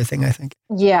almost everything, I think.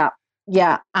 Yeah.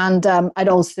 And I'd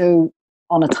also,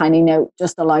 on a tiny note,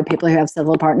 just allow people who have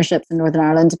civil partnerships in Northern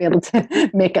Ireland to be able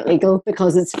to make it legal,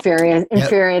 because it's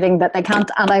infuriating that they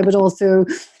can't. And I would also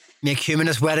make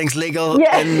humanist weddings legal.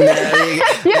 Yeah.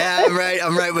 Yeah,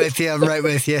 I'm right with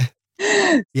you.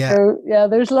 Yeah. So yeah,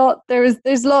 there's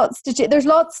lots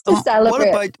to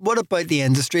celebrate. What about the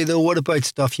industry though? What about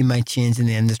stuff you might change in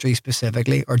the industry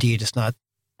specifically, or do you just not?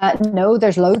 No,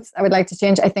 there's loads I would like to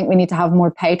change. I think we need to have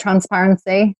more pay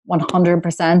transparency.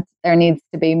 100%. There needs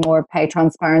to be more pay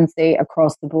transparency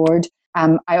across the board.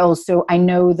 I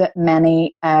know that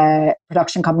many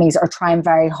production companies are trying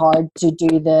very hard to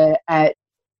do the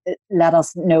let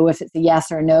us know if it's a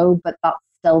yes or no, but that's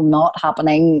still not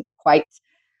happening quite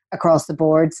across the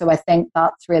board. So I think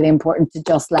that's really important to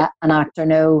just let an actor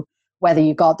know whether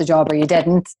you got the job or you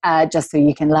didn't, just so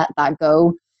you can let that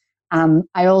go.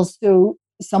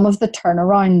 Some of the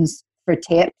turnarounds for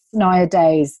tapes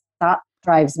nowadays, that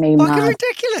drives me mad. Fucking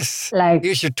ridiculous. Like,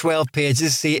 here's your 12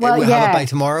 pages. We'll have it by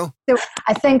tomorrow. So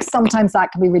I think sometimes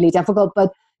that can be really difficult,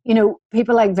 but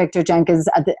people like Victor Jenkins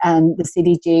and the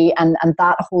CDG and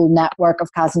that whole network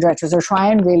of casting directors are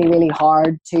trying really, really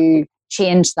hard to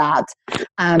change that.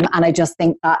 And I just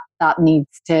think that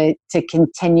needs to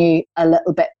continue a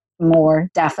little bit more,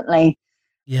 definitely.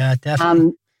 Yeah,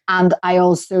 definitely. And I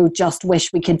also just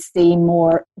wish we could see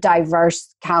more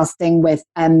diverse casting with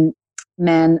men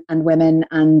and women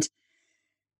and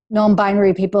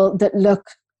non-binary people that look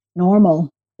normal.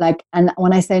 And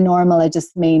when I say normal, I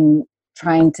just mean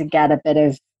trying to get a bit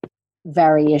of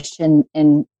variation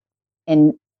in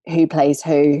who plays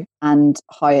who and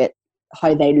how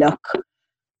they look.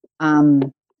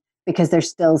 Because there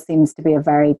still seems to be a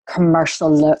very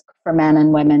commercial look for men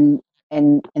and women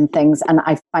in things, and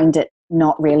I find it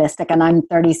not realistic. And I'm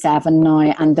 37 now,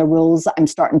 and the roles I'm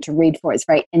starting to read for, it's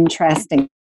very interesting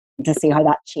to see how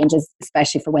that changes,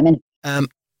 especially for women.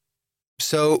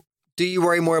 So do you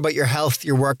worry more about your health,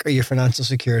 your work, or your financial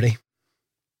security?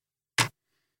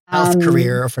 Health,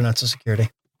 career, or financial security?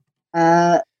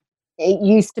 It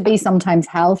used to be sometimes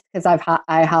health, because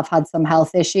I have had some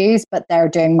health issues, but they're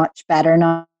doing much better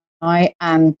now.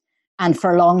 And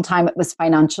for a long time it was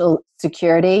financial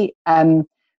security.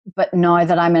 But now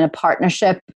that I'm in a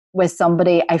partnership with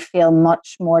somebody, I feel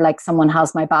much more like someone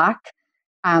has my back.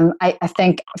 I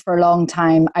think for a long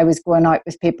time I was going out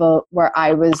with people where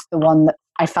I was the one that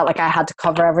I felt like I had to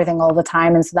cover everything all the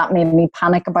time. And so that made me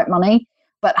panic about money.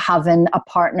 But having a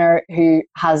partner who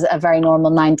has a very normal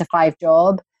 9-to-5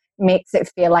 job makes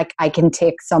it feel like I can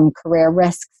take some career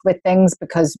risks with things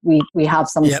because we have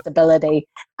some stability.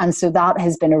 And so that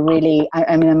has been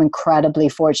I'm incredibly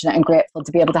fortunate and grateful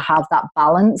to be able to have that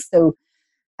balance. So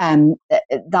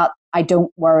that I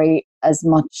don't worry as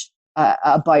much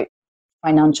about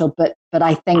financial, but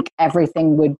I think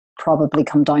everything would probably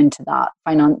come down to that.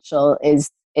 Financial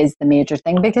is the major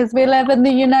thing, because we live in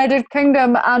the United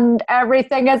Kingdom and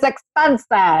everything is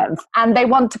expensive and they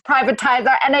want to privatize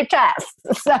our NHS.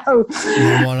 So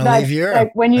you want to leave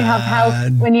Europe. When you have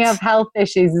health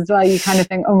issues as well, you kind of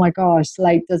think, oh my gosh,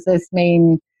 does this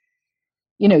mean,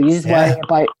 you just worry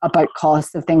about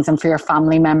costs of things and for your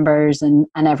family members and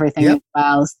everything as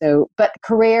well. So, but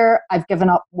career, I've given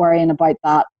up worrying about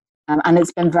that. And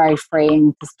it's been very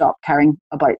freeing to stop caring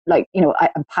about,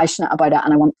 I'm passionate about it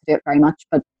and I want to do it very much,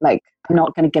 but I'm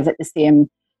not going to give it the same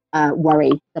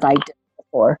worry that I did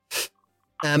before.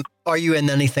 Are you in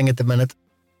anything at the minute?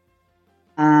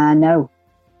 No,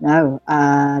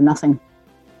 nothing.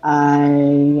 I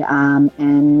am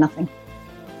in nothing.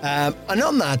 And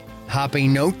on that happy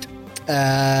note,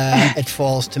 it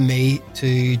falls to me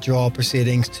to draw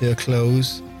proceedings to a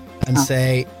close and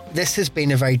say, this has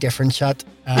been a very different chat,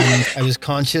 and I was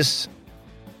conscious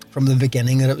from the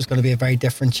beginning that it was going to be a very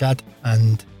different chat,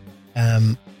 and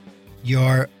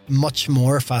you're much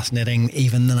more fascinating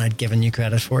even than I'd given you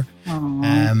credit for,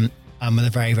 and with a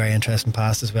very, very interesting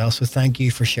past as well. So thank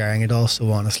you for sharing it all so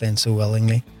honestly and so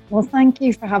willingly. Well, thank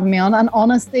you for having me on, and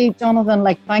honestly, Jonathan,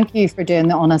 thank you for doing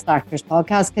the Honest Actors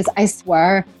podcast, because I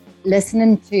swear,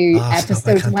 listening to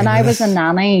episodes when I was a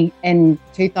nanny in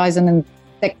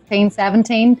 2016,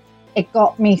 17, it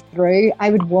got me through. I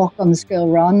would walk on the school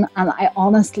run, and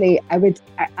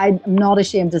I'm not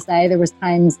ashamed to say there was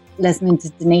times listening to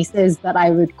Denise's that I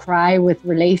would cry with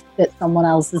relief that someone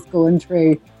else is going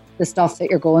through the stuff that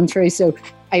you're going through. So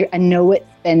I know it's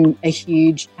been a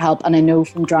huge help, and I know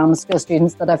from drama school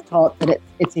students that I've taught that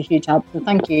it's a huge help. So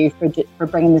thank you for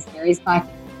bringing the series back.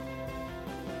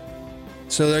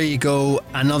 So there you go,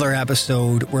 another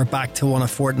episode. We're back to one a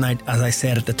fortnight, as I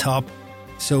said at the top.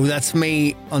 So that's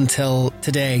me until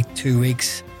today, 2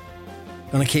 weeks.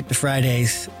 Gonna keep the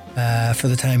Fridays for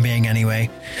the time being anyway.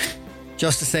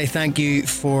 Just to say thank you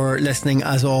for listening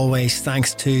as always.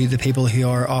 Thanks to the people who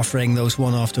are offering those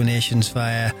one-off donations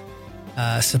via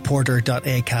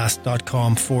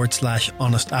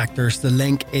supporter.acast.com/honest-actors. The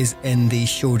link is in the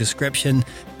show description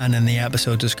and in the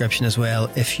episode description as well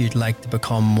if you'd like to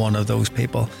become one of those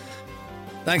people.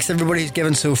 Thanks to everybody who's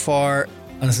given so far.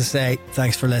 And as I say,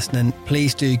 thanks for listening.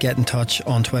 Please do get in touch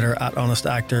on Twitter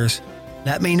 @honestactors.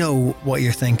 Let me know what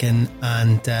you're thinking,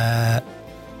 and it'd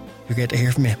be great to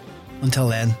hear from you. Until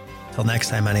then, till next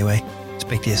time anyway,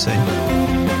 speak to you soon.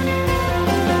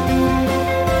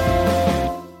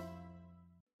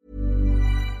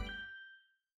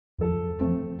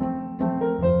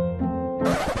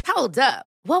 Hold up.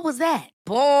 What was that?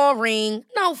 Boring.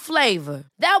 No flavor.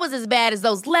 That was as bad as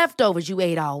those leftovers you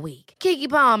ate all week. Keke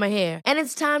Palmer here, and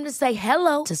it's time to say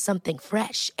hello to something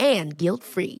fresh and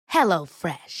guilt-free. Hello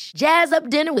Fresh. Jazz up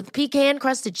dinner with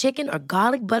pecan-crusted chicken or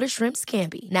garlic butter shrimp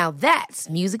scampi. Now that's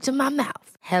music to my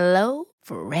mouth. Hello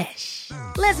Fresh.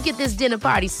 Let's get this dinner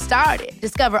party started.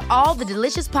 Discover all the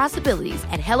delicious possibilities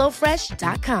at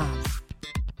HelloFresh.com.